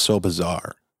 which is so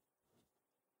bizarre.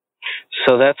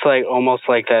 So that's like almost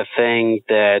like that thing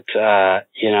that,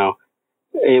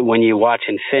 when you watch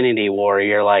Infinity War,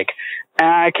 you're like,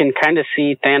 I can kind of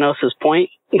see Thanos' point.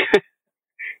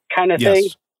 kind of thing?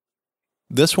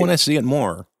 This one I see it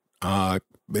more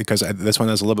because this one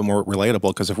is a little bit more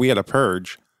relatable. Because if we had a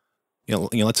purge,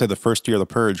 let's say the first year of the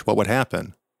purge, what would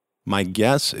happen? My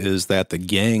guess is that the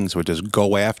gangs would just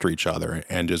go after each other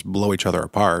and just blow each other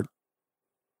apart.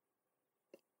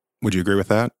 Would you agree with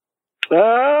that?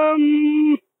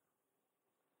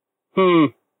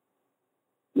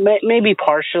 Maybe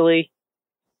partially.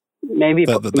 Maybe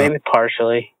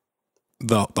partially.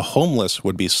 The homeless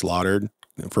would be slaughtered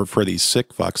for these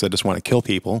sick fucks that just want to kill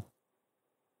people.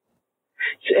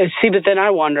 See, but then I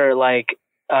wonder, like,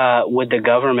 would the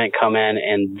government come in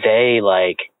and they,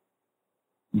 like,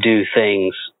 do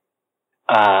things,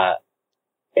 and,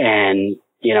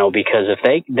 because if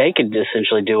they could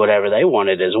essentially do whatever they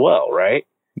wanted as well, right?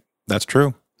 That's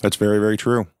true. That's very, very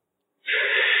true.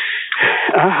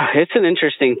 It's an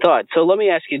interesting thought. So let me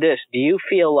ask you this. Do you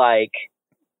feel like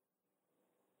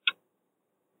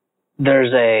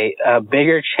there's a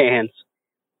bigger chance,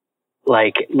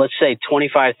 like, let's say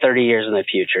 25, 30 years in the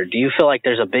future, do you feel like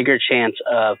there's a bigger chance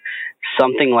of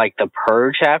something like The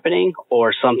Purge happening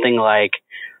or something like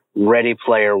Ready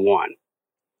Player One?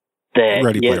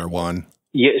 Player One.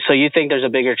 So you think there's a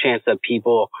bigger chance that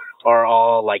people are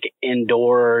all, like,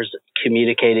 indoors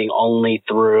communicating only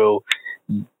through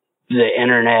the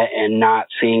internet and not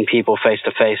seeing people face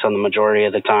to face on the majority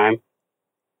of the time?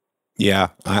 Yeah,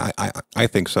 I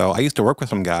think so. I used to work with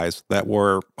some guys that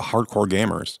were hardcore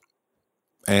gamers,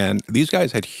 and these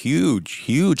guys had huge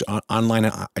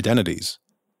online identities.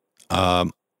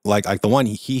 Like the one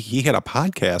he had a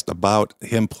podcast about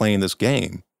him playing this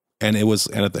game, and it was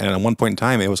and at one point in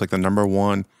time it was like the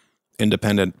 #1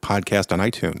 independent podcast on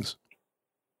iTunes.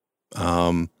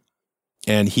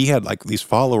 And he had like these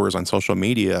followers on social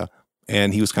media,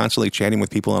 and he was constantly chatting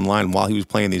with people online while he was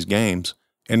playing these games.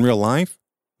 In real life,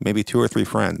 maybe 2 or 3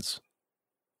 friends,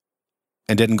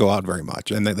 and didn't go out very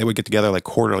much. And they would get together like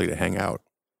quarterly to hang out.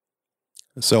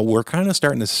 So we're kind of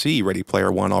starting to see Ready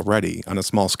Player One already on a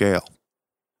small scale.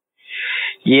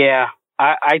 Yeah,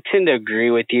 I tend to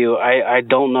agree with you. I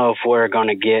don't know if we're going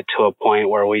to get to a point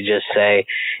where we just say,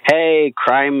 hey,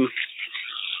 crime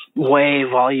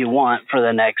wave all you want for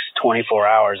the next 24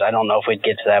 hours. I don't know if we'd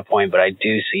get to that point, but I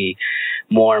do see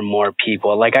more and more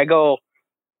people. Like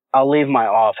I'll leave my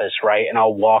office, right, and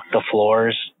I'll walk the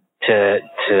floors to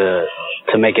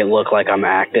make it look like I'm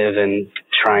active and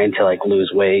trying to, like,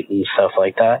 lose weight and stuff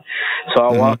like that. So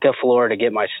I'll walk the floor to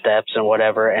get my steps and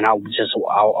whatever, and I'll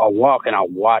walk and I'll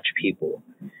watch people.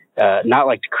 Not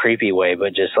like the creepy way,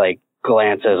 but just like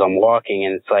glance as I'm walking.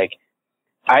 And it's like,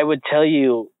 I would tell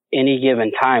you any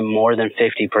given time, more than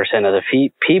 50% of the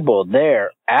people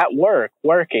there at work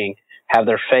working have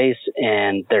their face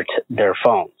in their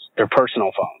phones, their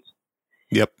personal phones.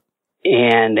 Yep.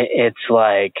 And it's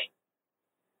like,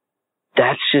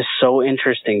 that's just so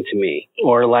interesting to me.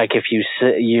 Or like if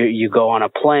you go on a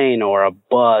plane or a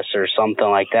bus or something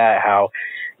like that, how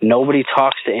nobody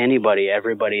talks to anybody.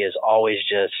 Everybody is always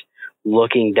just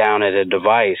looking down at a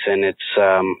device, and it's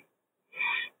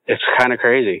kind of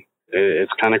crazy.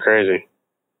 It's kind of crazy.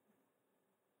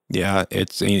 Yeah,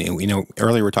 it's, earlier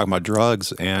we were talking about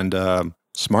drugs, and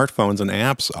smartphones and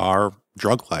apps are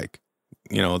drug-like.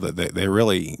 They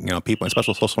really, people,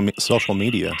 especially social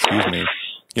media,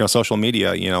 social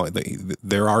media,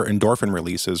 there are endorphin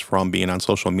releases from being on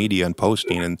social media and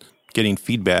posting and getting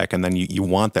feedback, and then you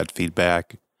want that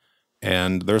feedback.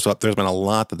 And there's been a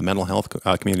lot that the mental health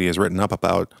community has written up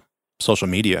about social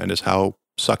media and just how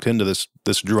sucked into this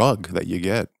drug that you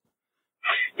get.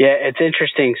 Yeah, it's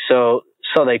interesting. So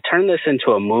they turned this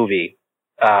into a movie,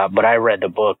 but I read the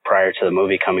book prior to the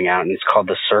movie coming out, and it's called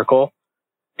The Circle.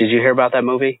 Did you hear about that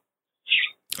movie?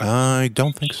 I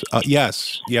don't think so.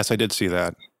 Yes, I did see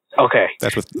that. Okay,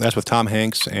 that's with Tom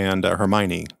Hanks and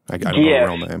Hermione. I don't know her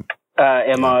real name.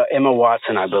 Emma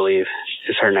Watson, I believe,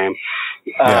 is her name.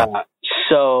 Yeah.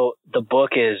 So the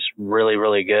book is really,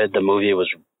 really good. The movie was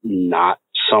not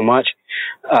so much,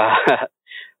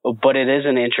 but it is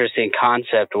an interesting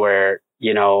concept where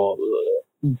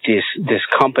this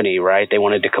company, right? They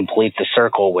wanted to complete the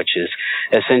circle, which is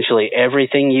essentially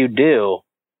everything you do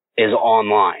is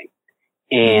online.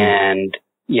 And,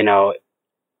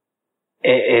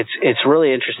 it's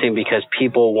really interesting because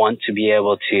people want to be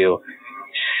able to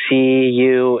see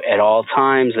you at all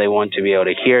times. They want to be able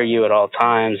to hear you at all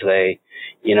times. They,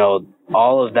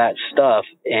 all of that stuff.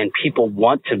 And people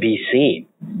want to be seen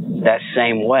that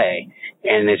same way.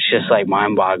 And it's just like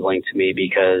mind boggling to me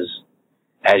because,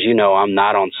 as you know, I'm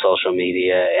not on social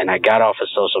media, and I got off of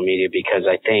social media because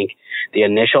I think the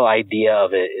initial idea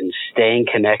of it and staying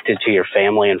connected to your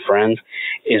family and friends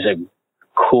is a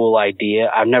cool idea.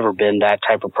 I've never been that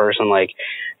type of person. Like,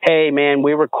 hey man,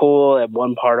 we were cool at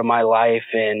one part of my life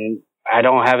and I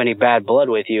don't have any bad blood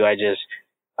with you. I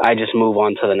just move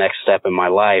on to the next step in my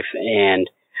life. And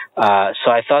so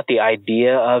I thought the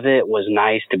idea of it was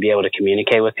nice to be able to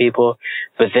communicate with people,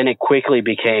 but then it quickly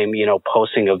became,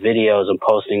 posting of videos and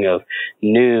posting of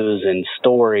news and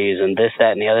stories and this,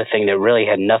 that, and the other thing that really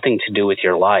had nothing to do with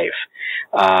your life.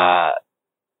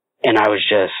 And I was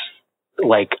just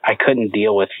like, I couldn't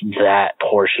deal with that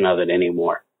portion of it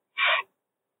anymore.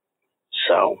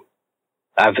 So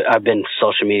I've been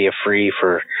social media free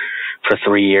for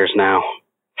 3 years now.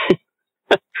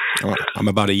 I'm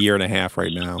about a year and a half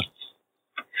right now.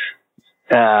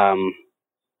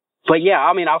 But yeah,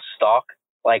 I mean, I'll stalk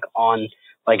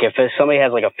if somebody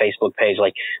has like a Facebook page,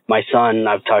 like my son,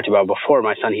 I've talked about before,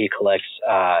 my son, he collects,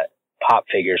 pop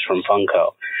figures from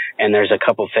Funko, and there's a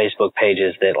couple Facebook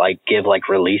pages that like give like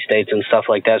release dates and stuff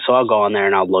like that. So I'll go on there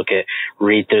and I'll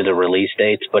read through the release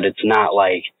dates, but it's not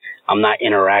like I'm not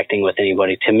interacting with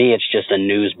anybody. To me, it's just a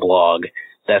news blog.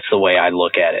 That's the way I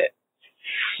look at it.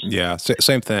 Yeah,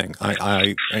 same thing.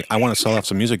 I want to sell off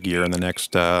some music gear in the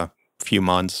next few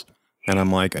months, and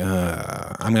I'm like,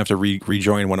 I'm gonna have to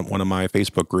rejoin one of my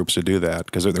Facebook groups to do that,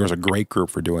 because there was a great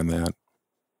group for doing that.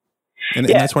 And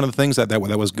that's one of the things that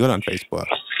was good on Facebook.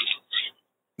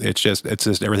 It's just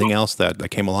everything else that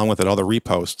came along with it. All the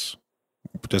reposts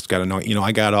just got annoying.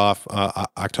 I got off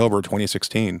October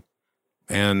 2016,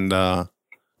 and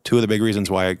three of the big reasons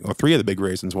why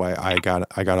I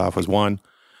got off was, one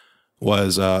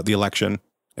was the election.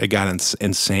 It got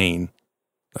insane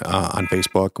on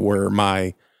Facebook, where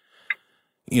my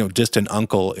distant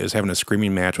uncle is having a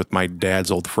screaming match with my dad's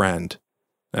old friend,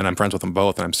 and I'm friends with them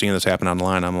both, and I'm seeing this happen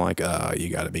online. I'm like, you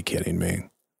got to be kidding me.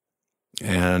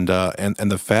 And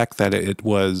the fact that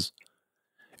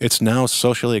it's now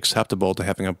socially acceptable to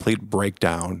have a complete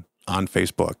breakdown on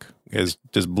Facebook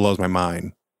just blows my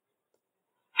mind.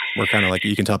 We're kind of like,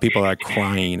 you can tell people are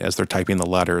crying as they're typing the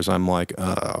letters. I'm like,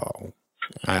 oh,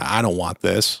 I don't want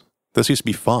this. This used to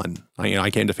be fun. I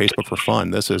came to Facebook for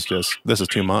fun. This is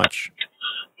too much.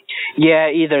 Yeah,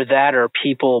 either that or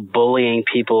people bullying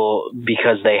people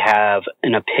because they have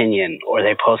an opinion or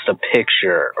they post a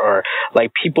picture, or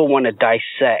like people want to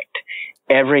dissect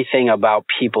everything about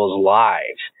people's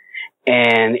lives.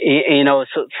 And,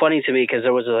 it's funny to me because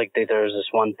there was this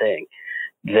one thing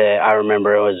that I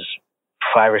remember. It was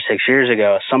 5 or 6 years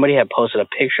ago. Somebody had posted a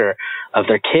picture of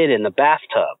their kid in the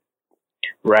bathtub,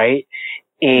 right?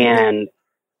 And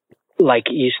like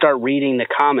you start reading the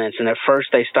comments, and at first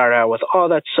they start out with, oh,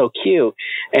 that's so cute.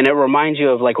 And it reminds you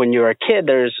of like when you were a kid,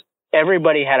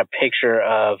 everybody had a picture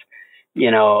of,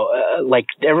 like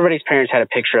everybody's parents had a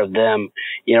picture of them,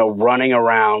 running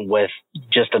around with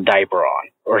just a diaper on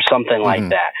or something like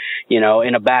that,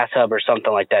 in a bathtub or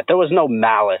something like that. There was no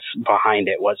malice behind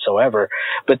it whatsoever.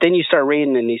 But then you start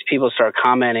reading and these people start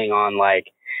commenting on like,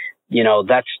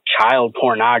 that's child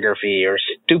pornography or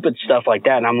stupid stuff like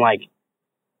that. And I'm like,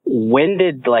 when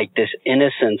did like this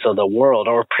innocence of the world,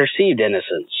 or perceived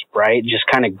innocence, right, just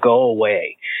kind of go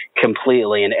away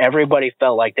completely? And everybody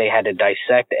felt like they had to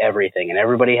dissect everything, and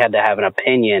everybody had to have an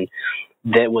opinion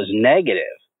that was negative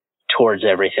towards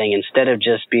everything, instead of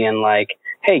just being like,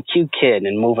 hey, cute kid,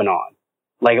 and moving on.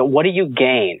 Like, what do you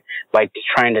gain by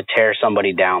trying to tear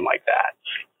somebody down like that?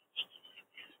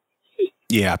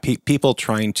 Yeah, people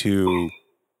trying to,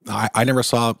 I never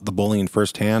saw the bullying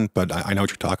firsthand, but I know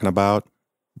what you're talking about.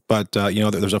 But,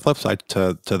 there's a flip side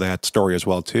to that story as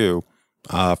well, too.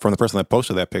 From the person that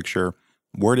posted that picture,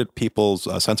 where did people's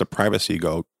sense of privacy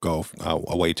go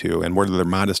away to, and where did their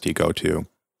modesty go to?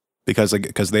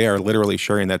 Because they are literally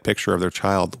sharing that picture of their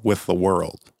child with the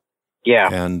world. Yeah.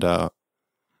 And,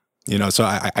 so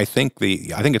I think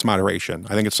it's moderation.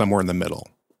 I think it's somewhere in the middle.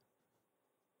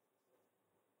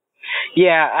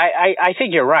 Yeah, I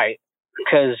think you're right.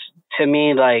 Because to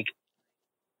me, like,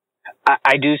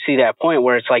 I do see that point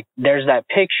where it's like, there's that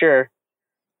picture,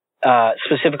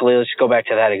 specifically, let's go back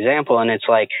to that example. And it's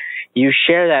like, you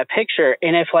share that picture,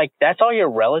 and if like, that's all your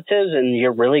relatives and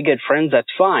your really good friends,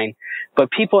 that's fine.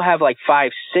 But people have like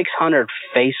 500-600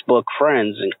 Facebook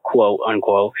friends, and quote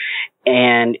unquote.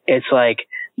 And it's like,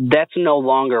 that's no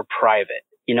longer private.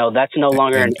 That's no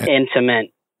longer an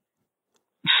intimate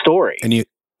story. And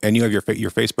you have your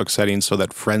Facebook settings so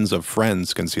that friends of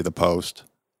friends can see the post.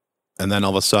 And then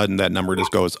all of a sudden that number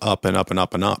just goes up and up and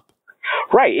up and up.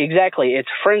 Right, exactly. It's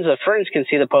friends of friends can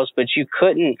see the post, but you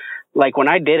couldn't, like when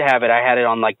I did have it, I had it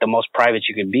on like the most private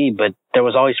you could be, but there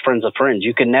was always friends of friends.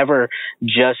 You could never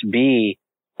just be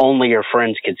only your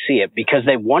friends could see it, because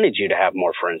they wanted you to have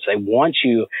more friends. They want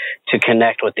you to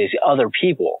connect with these other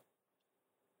people.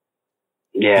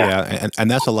 And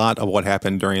that's a lot of what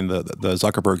happened during the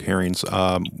Zuckerberg hearings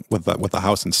with the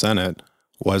House and Senate.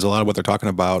 Was a lot of what they're talking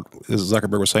about is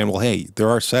Zuckerberg was saying, well, hey, there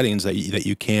are settings that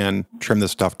you can trim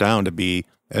this stuff down to be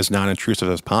as non-intrusive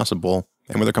as possible.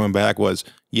 And what they're coming back was,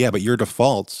 yeah, but your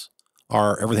defaults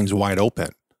are everything's wide open,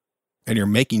 and you're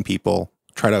making people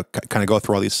try to kind of go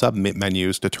through all these sub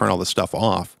menus to turn all this stuff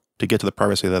off to get to the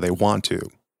privacy that they want to.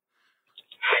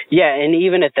 Yeah, and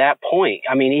even at that point,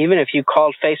 I mean, even if you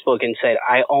called Facebook and said,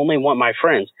 I only want my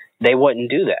friends, they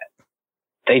wouldn't do that.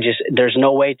 There's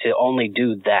no way to only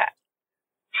do that.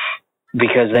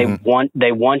 Because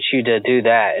they want you to do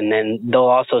that, and then they'll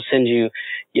also send you,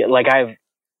 like I've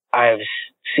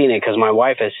seen it because my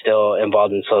wife is still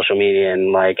involved in social media,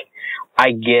 and like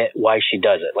I get why she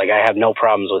does it. Like I have no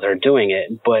problems with her doing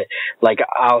it, but like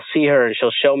I'll see her and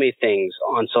she'll show me things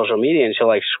on social media, and she'll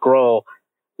like scroll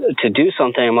to do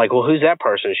something. I'm like, well, who's that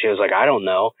person? She was like, I don't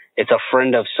know. It's a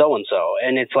friend of so and so,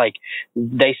 and it's like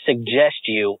they suggest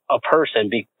you a person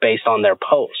based on their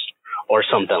post or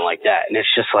something like that. And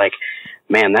it's just like,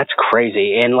 man, that's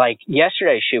crazy. And like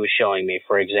yesterday she was showing me,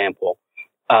 for example,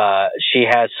 she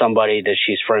has somebody that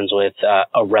she's friends with,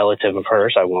 a relative of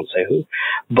hers. I won't say who,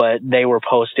 but they were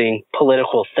posting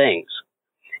political things.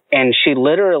 And she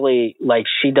literally, like,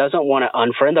 she doesn't want to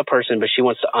unfriend the person, but she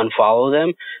wants to unfollow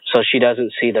them so she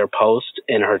doesn't see their post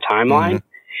in her timeline.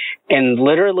 Mm-hmm. And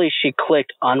literally she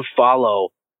clicked unfollow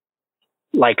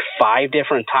like 5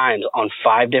 different times on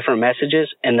 5 different messages,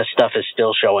 and the stuff is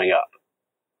still showing up.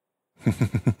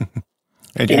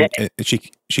 and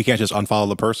she can't just unfollow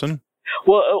the person?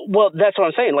 Well, that's what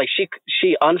I'm saying. Like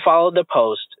she unfollowed the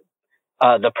post,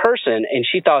 the person, and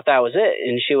she thought that was it.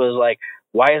 And she was like,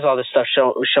 why is all this stuff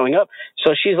showing up?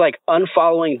 So she's like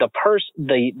unfollowing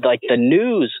the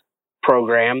news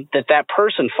program that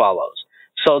person follows,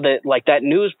 so that like that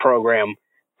news program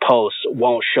post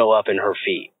won't show up in her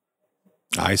feed.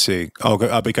 I see.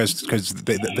 Oh, because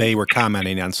they were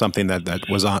commenting on something that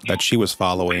was on that she was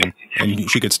following, and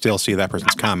she could still see that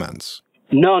person's comments.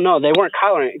 No, they weren't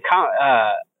calling.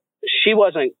 She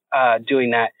wasn't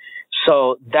doing that.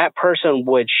 So that person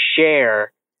would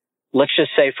share. Let's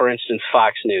just say, for instance,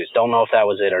 Fox News. Don't know if that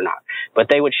was it or not, but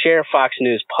they would share Fox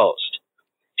News post.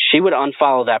 She would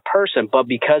unfollow that person, but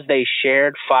because they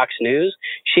shared Fox News,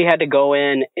 she had to go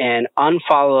in and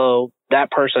unfollow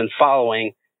that person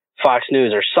following Fox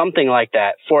News or something like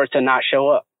that for it to not show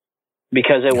up,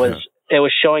 because it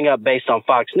was showing up based on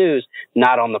Fox News,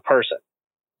 not on the person.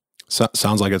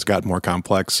 Sounds like it's got more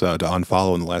complex to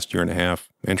unfollow in the last year and a half.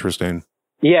 Interesting.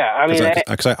 Yeah, I mean,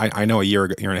 I know a year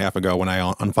and a half ago when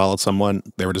I unfollowed someone,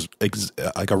 they were just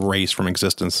like erased from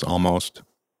existence almost.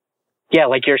 Yeah,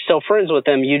 like you're still friends with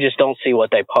them, you just don't see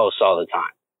what they post all the time.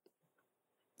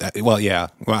 Well, yeah.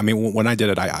 Well, I mean, when I did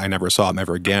it, I never saw them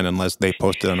ever again unless they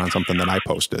posted it on something that I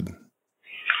posted.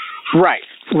 Right.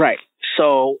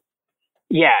 So,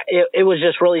 yeah, it was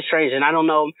just really strange, and I don't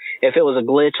know if it was a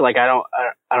glitch. Like I don't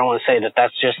want to say that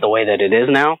that's just the way that it is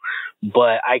now,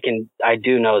 but I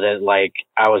do know that like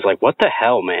I was like, what the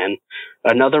hell, man?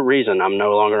 Another reason I'm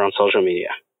no longer on social media.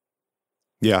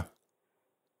 Yeah.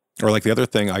 Or like the other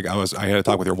thing I had to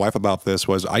talk with your wife about this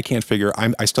was I can't figure.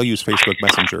 I still use Facebook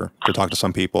Messenger to talk to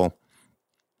some people,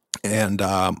 and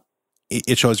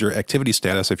it shows your activity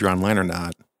status if you're online or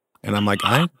not. And I'm like,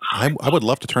 I would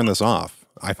love to turn this off.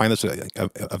 I find this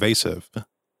evasive,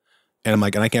 and I'm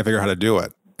like, and I can't figure out how to do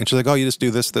it. And she's like, oh, you just do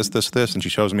this, and she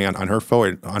shows me on her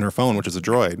phone, which is a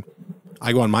Droid.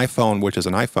 I go on my phone, which is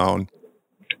an iPhone,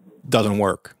 doesn't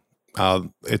work.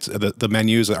 It's the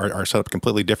menus are set up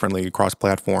completely differently across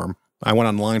platform. I went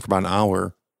online for about an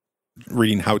hour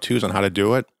reading how-tos on how to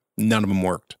do it. None of them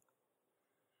worked.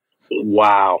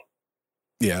 Wow.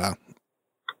 Yeah.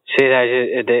 See,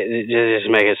 it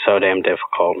just make it so damn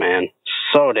difficult, man.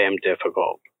 So damn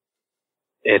difficult.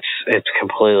 It's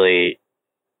completely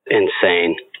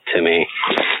insane to me.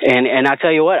 And I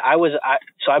tell you what,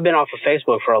 so I've been off of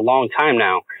Facebook for a long time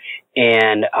now,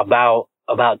 and about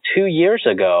 2 years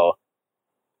ago,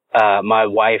 my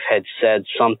wife had said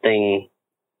something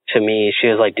to me. She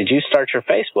was like, did you start your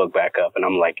Facebook back up? And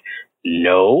I'm like,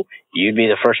 no, you'd be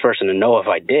the first person to know if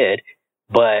I did.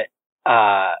 But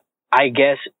I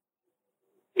guess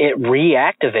it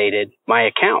reactivated my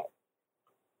account.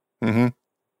 Mm-hmm.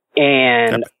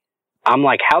 And I'm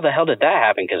like, how the hell did that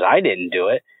happen? Because I didn't do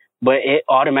it. But it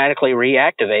automatically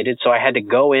reactivated. So I had to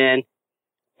go in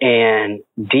and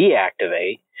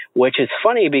deactivate. Which is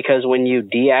funny because when you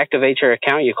deactivate your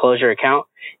account, you close your account,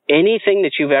 anything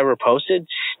that you've ever posted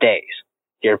stays.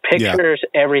 Your pictures,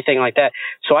 everything like that.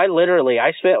 So I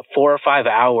spent 4 or 5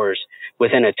 hours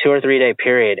within a 2 or 3 day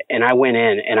period, and I went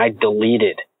in and I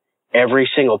deleted every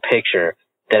single picture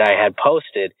that I had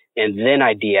posted, and then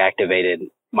I deactivated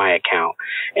my account.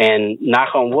 And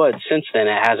knock on wood, since then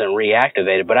it hasn't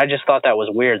reactivated, but I just thought that was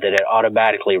weird that it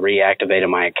automatically reactivated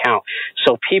my account.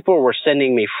 So people were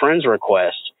sending me friends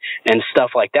requests and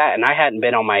stuff like that, and I hadn't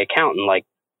been on my account in like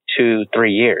 2-3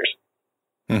 years.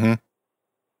 Mm-hmm.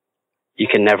 You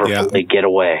can never fully get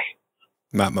away.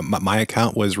 My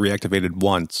account was reactivated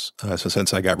once, so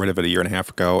since I got rid of it 1.5 years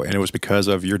ago, and it was because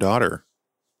of your daughter.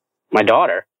 My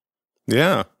daughter?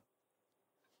 Yeah.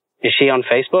 Is she on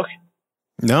Facebook?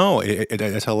 No,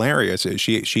 it's hilarious.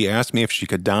 She asked me if she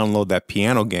could download that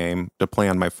piano game to play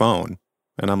on my phone,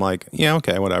 and I'm like, yeah,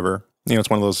 okay, whatever. It's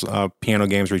one of those piano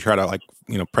games where you try to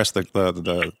press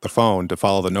the phone to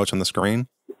follow the notes on the screen.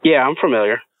 Yeah, I'm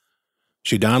familiar.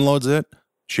 She downloads it.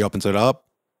 She opens it up,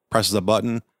 presses a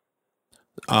button,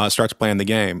 starts playing the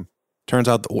game. Turns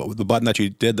out the button that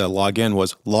you did to log in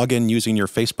was log in using your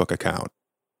Facebook account.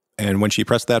 And when she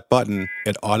pressed that button,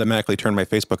 it automatically turned my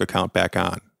Facebook account back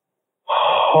on.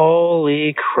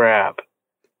 Holy crap.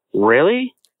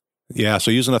 Really? Yeah,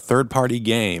 so using a third-party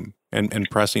game and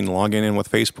pressing log in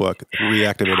with Facebook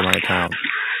reactivated my account.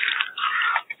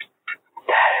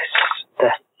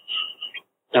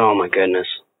 Oh, my goodness.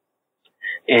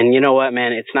 And you know what,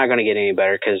 man? It's not going to get any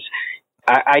better because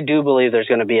I do believe there's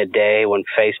going to be a day when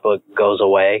Facebook goes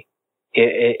away.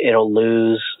 It'll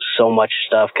lose so much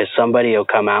stuff because somebody will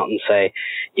come out and say,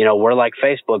 we're like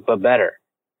Facebook, but better.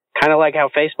 Kind of like how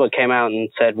Facebook came out and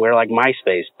said, we're like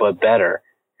MySpace, but better.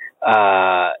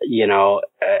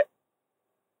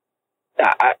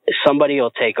 Somebody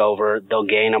will take over. They'll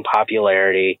gain in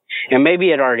popularity. And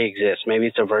maybe it already exists. Maybe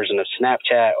it's a version of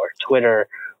Snapchat or Twitter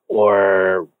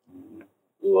or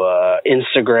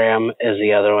Instagram is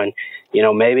the other one.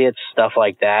 Maybe it's stuff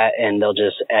like that, and they'll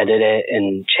just edit it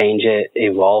and change it,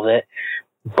 evolve it.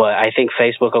 But I think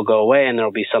Facebook will go away, and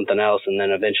there'll be something else, and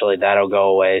then eventually that'll go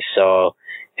away. So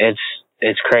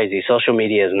it's crazy. Social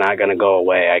media is not going to go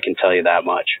away. I can tell you that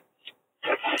much.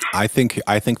 I think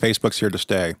Facebook's here to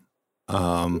stay.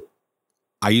 I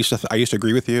used to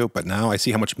agree with you, but now I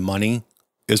see how much money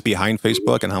is behind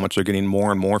Facebook and how much they're getting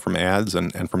more and more from ads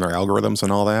and from their algorithms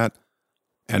and all that,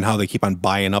 and how they keep on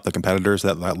buying up the competitors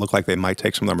that look like they might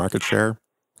take some of their market share.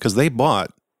 Because they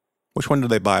bought, which one did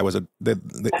they buy? Was it they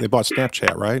bought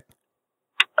Snapchat, right?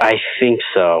 I think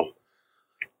so.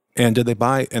 And did they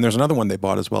buy? And there's another one they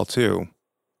bought as well too.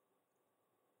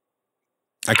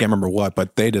 I can't remember what,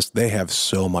 but they have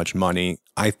so much money.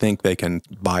 I think they can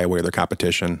buy away their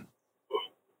competition.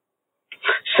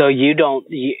 So you don't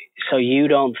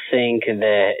think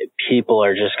that people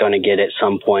are just going to get at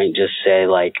some point just say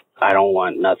like, I don't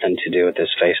want nothing to do with this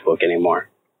Facebook anymore?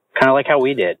 Kind of like how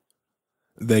we did.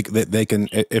 They can,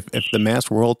 if the mass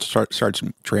world starts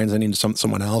transiting to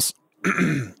someone else.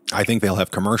 I think they'll have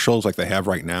commercials like they have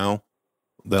right now.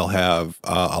 They'll have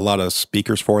a lot of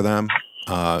speakers for them.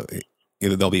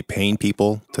 Either they'll be paying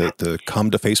people to come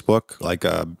to Facebook, like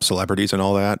celebrities and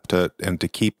all that, to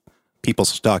keep people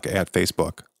stuck at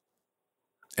Facebook.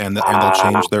 And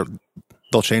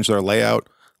they'll change their layout.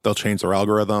 They'll change their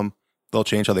algorithm. They'll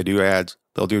change how they do ads.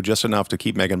 They'll do just enough to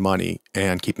keep making money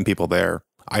and keeping people there.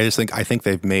 I think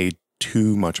they've made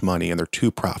too much money and they're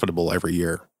too profitable every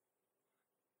year.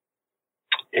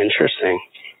 Interesting.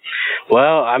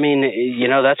 Well, I mean,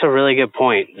 that's a really good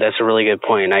point.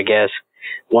 I guess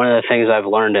one of the things I've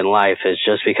learned in life is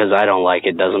just because I don't like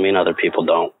it doesn't mean other people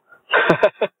don't.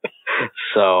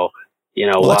 So,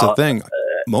 well, that's the thing.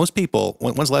 Most people,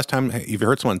 when's the last time you've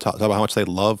heard someone talk about how much they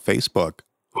love Facebook?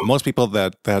 Most people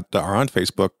that are on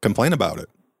Facebook complain about it.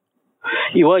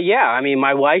 Well, yeah. I mean,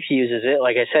 my wife uses it.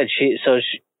 Like I said,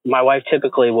 my wife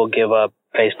typically will give up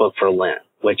Facebook for Lent,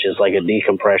 which is like a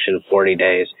decompression of 40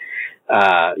 days,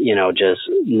 just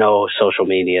no social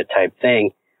media type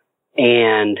thing.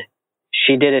 And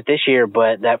she did it this year,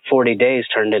 but that 40 days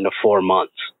turned into 4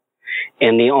 months.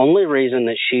 And the only reason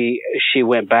that she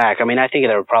went back, I mean, I think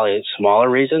there were probably smaller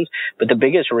reasons, but the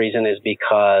biggest reason is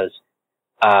because,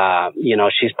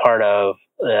 she's part of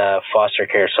foster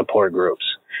care support groups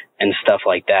and stuff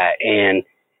like that. And,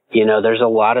 there's a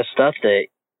lot of stuff that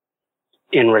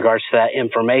in regards to that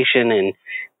information and,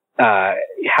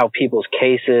 how people's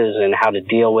cases and how to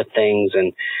deal with things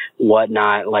and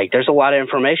whatnot. Like there's a lot of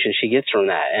information she gets from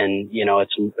that. And,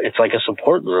 it's like a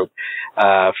support group,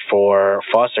 for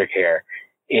foster care,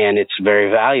 and it's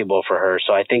very valuable for her.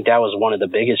 So I think that was one of the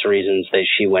biggest reasons that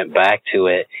she went back to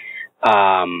it.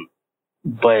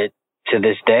 But to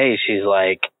this day, she's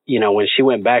like, when she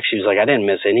went back, she was like, I didn't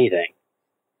miss anything,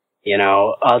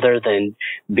 other than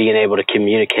being able to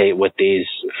communicate with these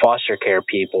foster care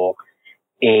people.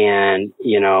 And,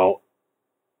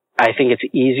 I think it's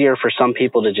easier for some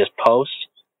people to just post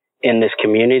in this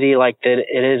community like that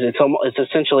it is. It's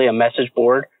essentially a message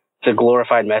board. It's a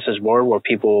glorified message board where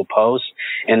people will post,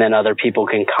 and then other people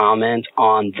can comment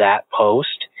on that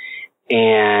post.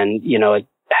 And, you know, it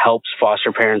helps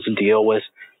foster parents deal with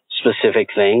specific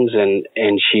things,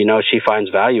 and she knows she finds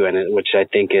value in it, which I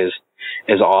think is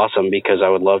awesome, because I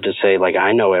would love to say, like,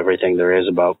 I know everything there is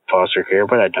about foster care,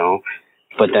 but I don't.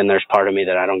 But then there's part of me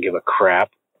that I don't give a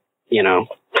crap, you know.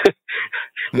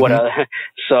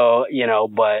 So, you know,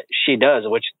 but she does,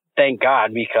 which thank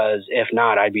God, because if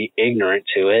not, I'd be ignorant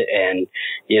to it, and,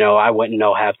 you know, I wouldn't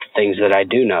know half the things that I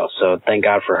do know. So thank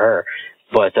God for her.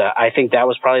 But I think that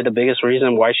was probably the biggest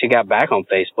reason why she got back on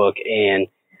Facebook, and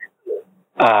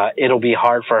it'll be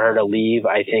hard for her to leave,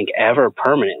 I think, ever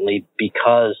permanently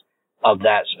because of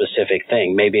that specific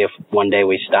thing. Maybe if one day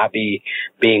we stop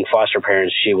being foster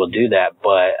parents, she will do that.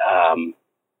 But,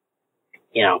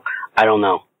 you know, I don't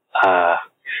know.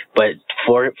 But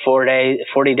 40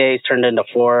 days turned into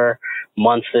 4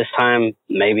 months this time.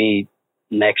 Maybe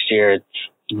next year it's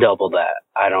double that.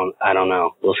 I don't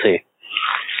know. We'll see.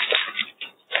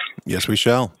 Yes, we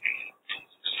shall.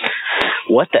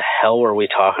 What the hell were we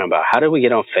talking about? How did we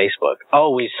get on Facebook?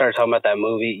 Oh, we started talking about that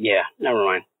movie. Yeah, never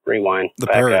mind. Rewind. The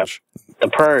Purge. Up. The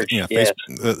Purge. Yeah, yes.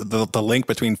 The link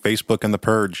between Facebook and The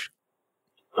Purge.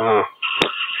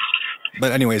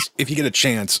 But anyways, if you get a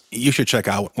chance, you should check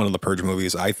out one of the Purge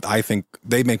movies. I think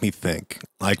they make me think.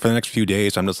 Like, for the next few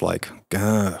days, I'm just like,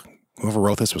 whoever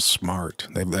wrote this was smart.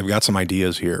 They've got some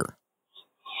ideas here.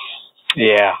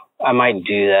 Yeah, I might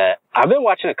do that. I've been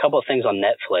watching a couple of things on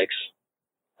Netflix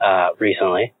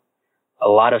recently. A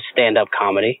lot of stand-up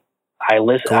comedy.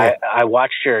 Cool. I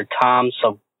watched your Tom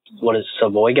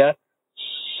Savoya?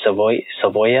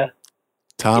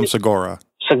 Tom Segura.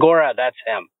 Segura, that's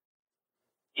him.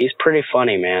 He's pretty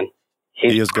funny, man.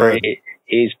 He is good.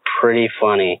 He's pretty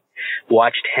funny.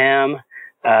 Watched him.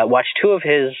 Watched 2 of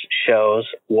his shows.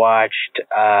 Watched.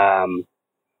 I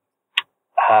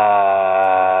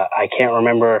can't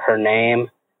remember her name.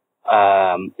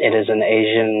 It is an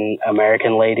Asian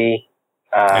American lady.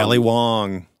 Ali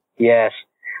Wong. Yes,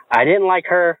 I didn't like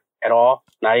her at all.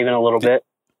 Not even a little bit.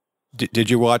 Did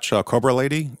you watch Cobra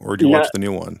Lady, or did you watch the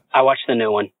new one? I watched the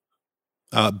new one.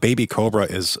 Baby Cobra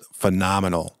is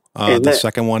phenomenal. The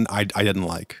second one, I didn't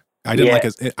like. I didn't like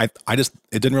it.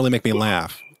 It didn't really make me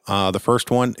laugh. The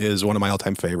first one is one of my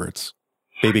all-time favorites.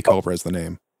 Baby Cobra is the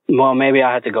name. Well, maybe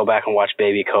I'll have to go back and watch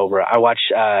Baby Cobra. I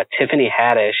watched Tiffany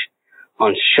Haddish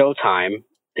on Showtime.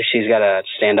 She's got a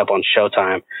stand-up on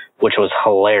Showtime, which was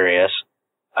hilarious.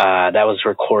 That was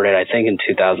recorded, I think, in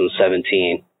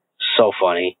 2017. So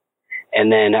funny.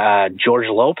 And then George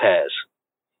Lopez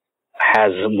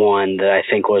has one that I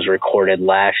think was recorded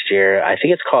last year. I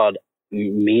think it's called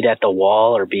Meet at the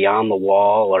Wall or Beyond the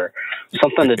Wall or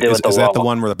something to do with the wall. Is that the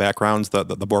one where the background's the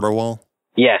border wall?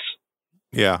 Yes.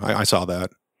 Yeah, I saw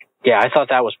that. Yeah, I thought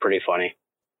that was pretty funny.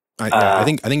 I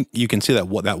think you can see that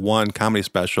one comedy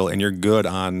special, and you're good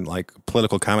on like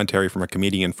political commentary from a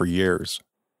comedian for years,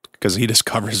 because he just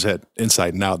covers it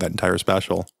inside and out, that entire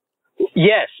special.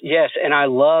 Yes, and I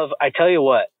tell you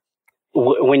what,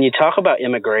 when you talk about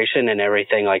immigration and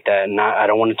everything like that, and I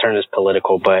don't want to turn this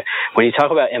political, but when you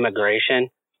talk about immigration,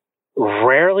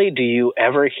 rarely do you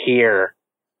ever hear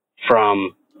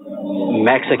from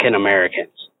Mexican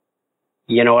Americans.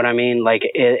 You know what I mean? Like,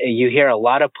 you hear a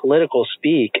lot of political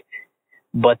speak,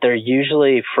 but they're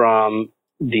usually from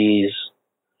these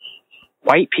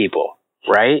white people,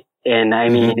 right? And I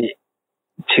mean,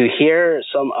 to hear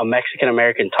a Mexican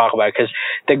American talk about it, because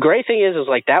the great thing is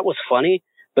like, that was funny,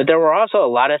 but there were also a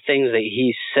lot of things that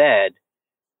he said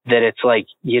that it's like,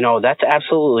 you know, that's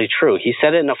absolutely true. He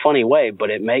said it in a funny way, but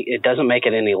it doesn't make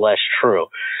it any less true.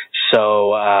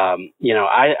 So, you know,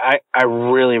 I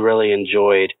really, really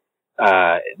enjoyed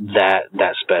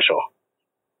that special.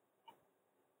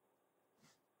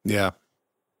 Yeah.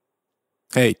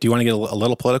 Hey, do you want to get a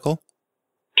little political?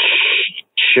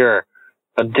 Sure.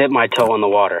 I'll dip my toe in the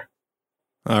water.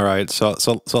 All right. So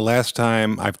last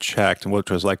time I've checked, which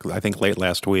was like, I think late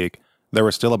last week, there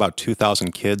were still about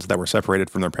 2,000 kids that were separated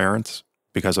from their parents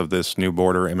because of this new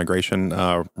border immigration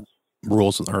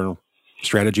rules or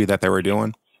strategy that they were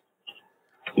doing.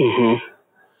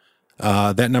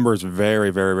 That number is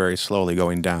very, very, very slowly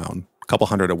going down. A couple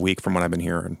hundred a week from what I've been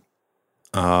hearing.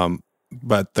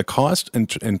 But the cost in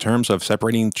terms of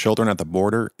separating children at the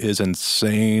border is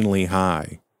insanely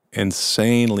high.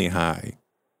 Insanely high.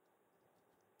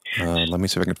 Let me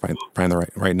see if I can find the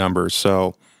right numbers.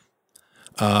 So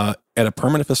at a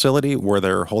permanent facility where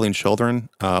they're holding children,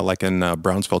 like in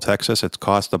Brownsville, Texas, it's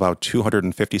cost about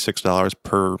 $256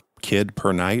 per kid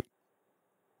per night.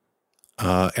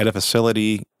 At a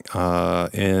facility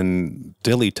in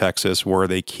Dilley, Texas, where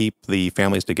they keep the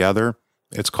families together.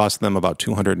 It's costing them about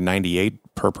 $298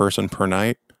 per person per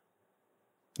night.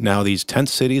 Now, these tent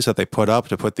cities that they put up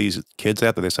to put these kids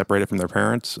at, that they separated from their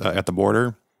parents at the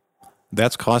border,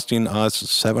 that's costing us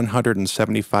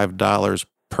 $775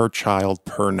 per child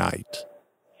per night.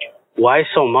 Why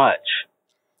so much?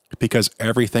 Because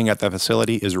everything at the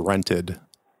facility is rented.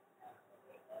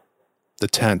 The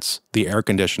tents, the air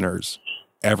conditioners,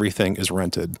 everything is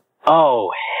rented.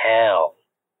 Oh, hell.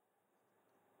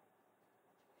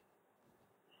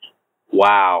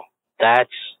 Wow. That's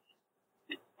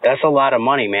a lot of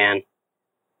money, man.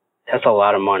 That's a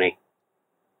lot of money.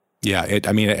 Yeah,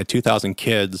 at 2,000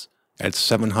 kids, it's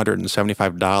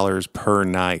 $775 per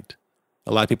night.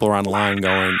 A lot of people are online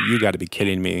going, you got to be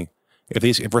kidding me. If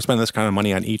we're spending this kind of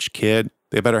money on each kid,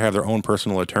 they better have their own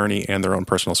personal attorney and their own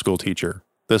personal school teacher.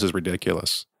 This is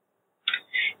ridiculous.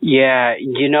 Yeah,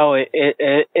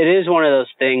 it is one of those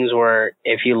things where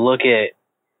if you look at,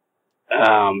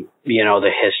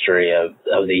 the history of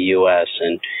the U.S.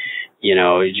 and,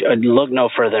 look no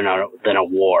further than a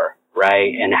war,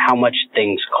 right? And how much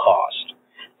things cost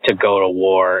to go to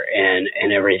war and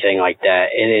everything like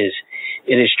that. It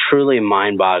is truly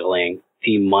mind-boggling,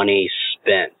 the money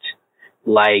spent.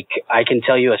 Like, I can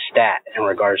tell you a stat in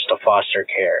regards to foster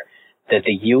care, that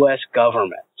the U.S.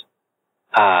 government,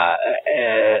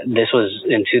 this was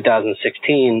in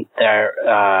 2016,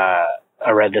 I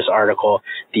read this article,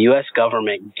 the U.S.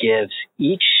 government gives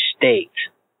each state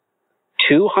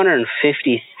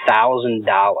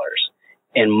 $250,000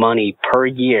 in money per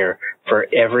year for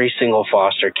every single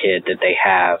foster kid that they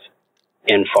have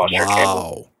in foster care.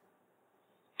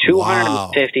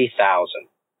 $250,000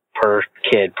 per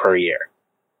kid per year.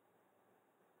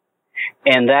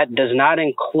 And that does not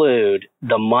include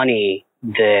the money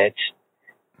that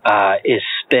is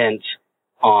spent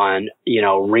on,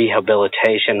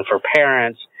 rehabilitation for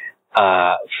parents,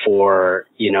 for,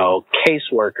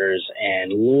 caseworkers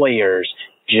and lawyers,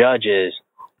 judges,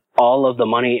 all of the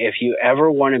money. If you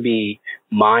ever want to be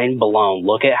mind blown,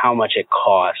 look at how much it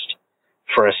cost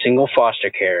for a single foster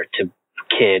care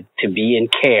kid to be in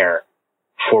care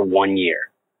for 1 year.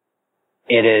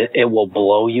 It will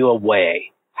blow you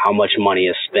away how much money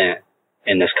is spent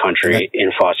in this country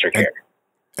in foster care.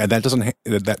 And that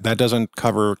doesn't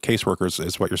cover caseworkers,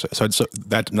 is what you're saying. So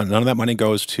that none of that money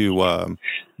goes to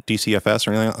DCFS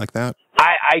or anything like that?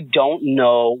 I don't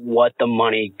know what the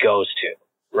money goes to,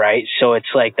 right? So it's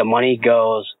like the money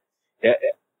goes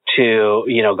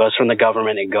goes from the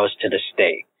government, it goes to the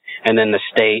state. And then the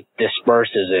state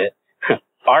disperses it.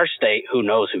 Our state, who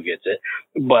knows who gets it,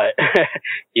 but,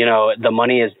 the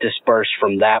money is dispersed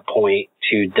from that point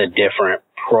to the different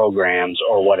programs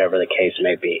or whatever the case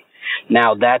may be.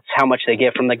 Now, that's how much they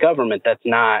get from the government. That's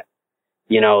not,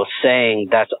 saying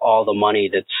that's all the money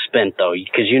that's spent, though,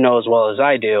 because as well as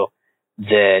I do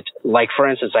that, like, for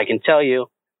instance, I can tell you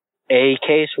a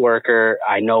caseworker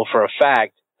I know for a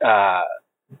fact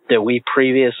that we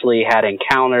previously had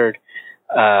encountered,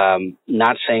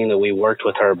 not saying that we worked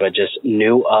with her, but just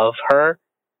knew of her.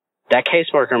 That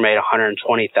caseworker made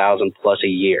 $120,000 plus a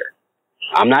year.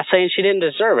 I'm not saying she didn't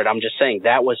deserve it. I'm just saying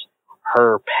that was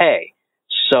her pay.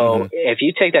 So if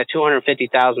you take that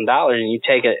 $250,000 and you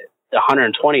take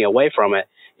 $120 away from it,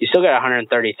 you still got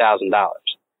 $130,000.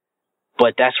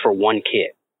 But that's for one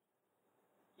kid.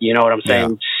 You know what I'm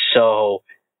saying? Yeah. So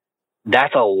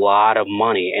that's a lot of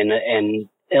money, and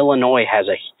Illinois has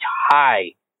a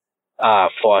high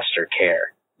foster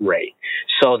care rate.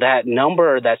 So that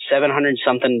number, that $700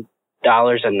 something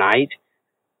a night,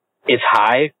 is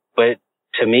high, but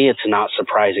to me, it's not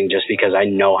surprising just because I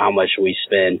know how much we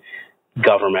spend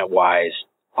government wise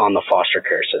on the foster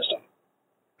care system.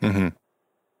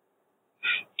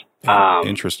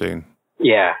 Interesting.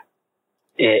 Yeah,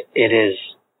 it is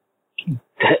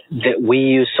that we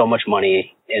use so much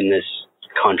money in this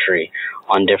country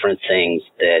on different things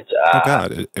that. Oh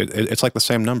God, it's like the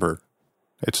same number.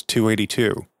 It's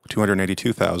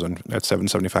 282,000 at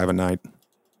 $775 a night.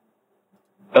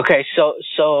 Okay,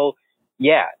 so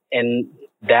yeah, and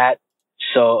that.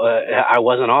 So I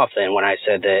wasn't off then when I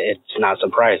said that it's not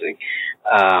surprising.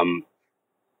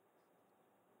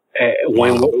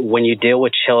 When you deal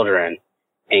with children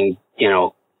and,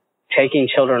 taking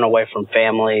children away from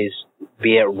families,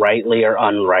 be it rightly or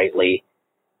unrightly,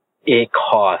 it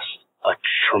costs a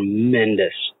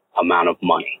tremendous amount of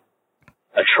money.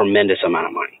 A tremendous amount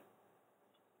of money.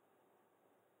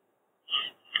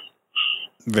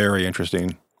 Very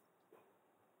interesting.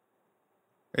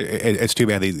 It's too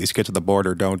bad these kids at the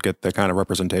border don't get the kind of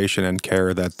representation and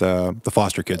care that the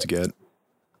foster kids get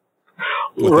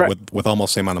with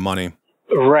almost the same amount of money.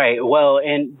 Right. Well,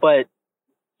 but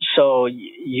so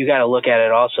you got to look at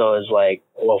it also as like,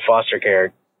 well, foster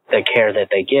care, the care that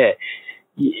they get,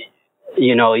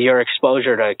 you know, your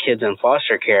exposure to kids in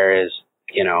foster care is,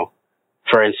 you know,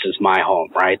 for instance, my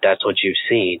home, right? That's what you've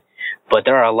seen. But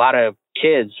there are a lot of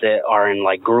kids that are in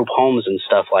like group homes and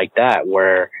stuff like that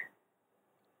where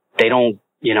they don't,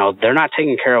 you know, they're not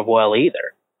taken care of well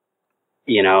either,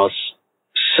 you know.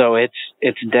 So it's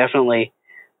definitely,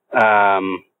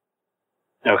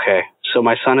 okay. So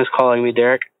my son is calling me,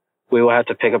 Derek. We will have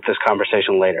to pick up this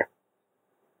conversation later.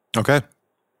 Okay.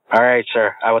 All right,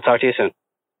 sir. I will talk to you soon.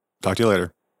 Talk to you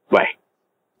later. Bye.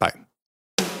 Bye.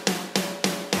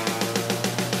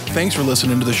 Thanks for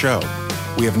listening to the show.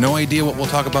 We have no idea what we'll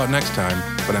talk about next time,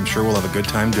 but I'm sure we'll have a good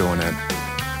time doing it.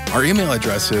 Our email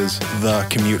address is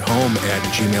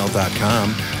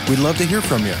thecommutehome@gmail.com. We'd love to hear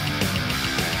from you.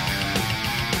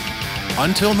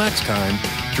 Until next time,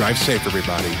 drive safe,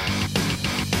 everybody.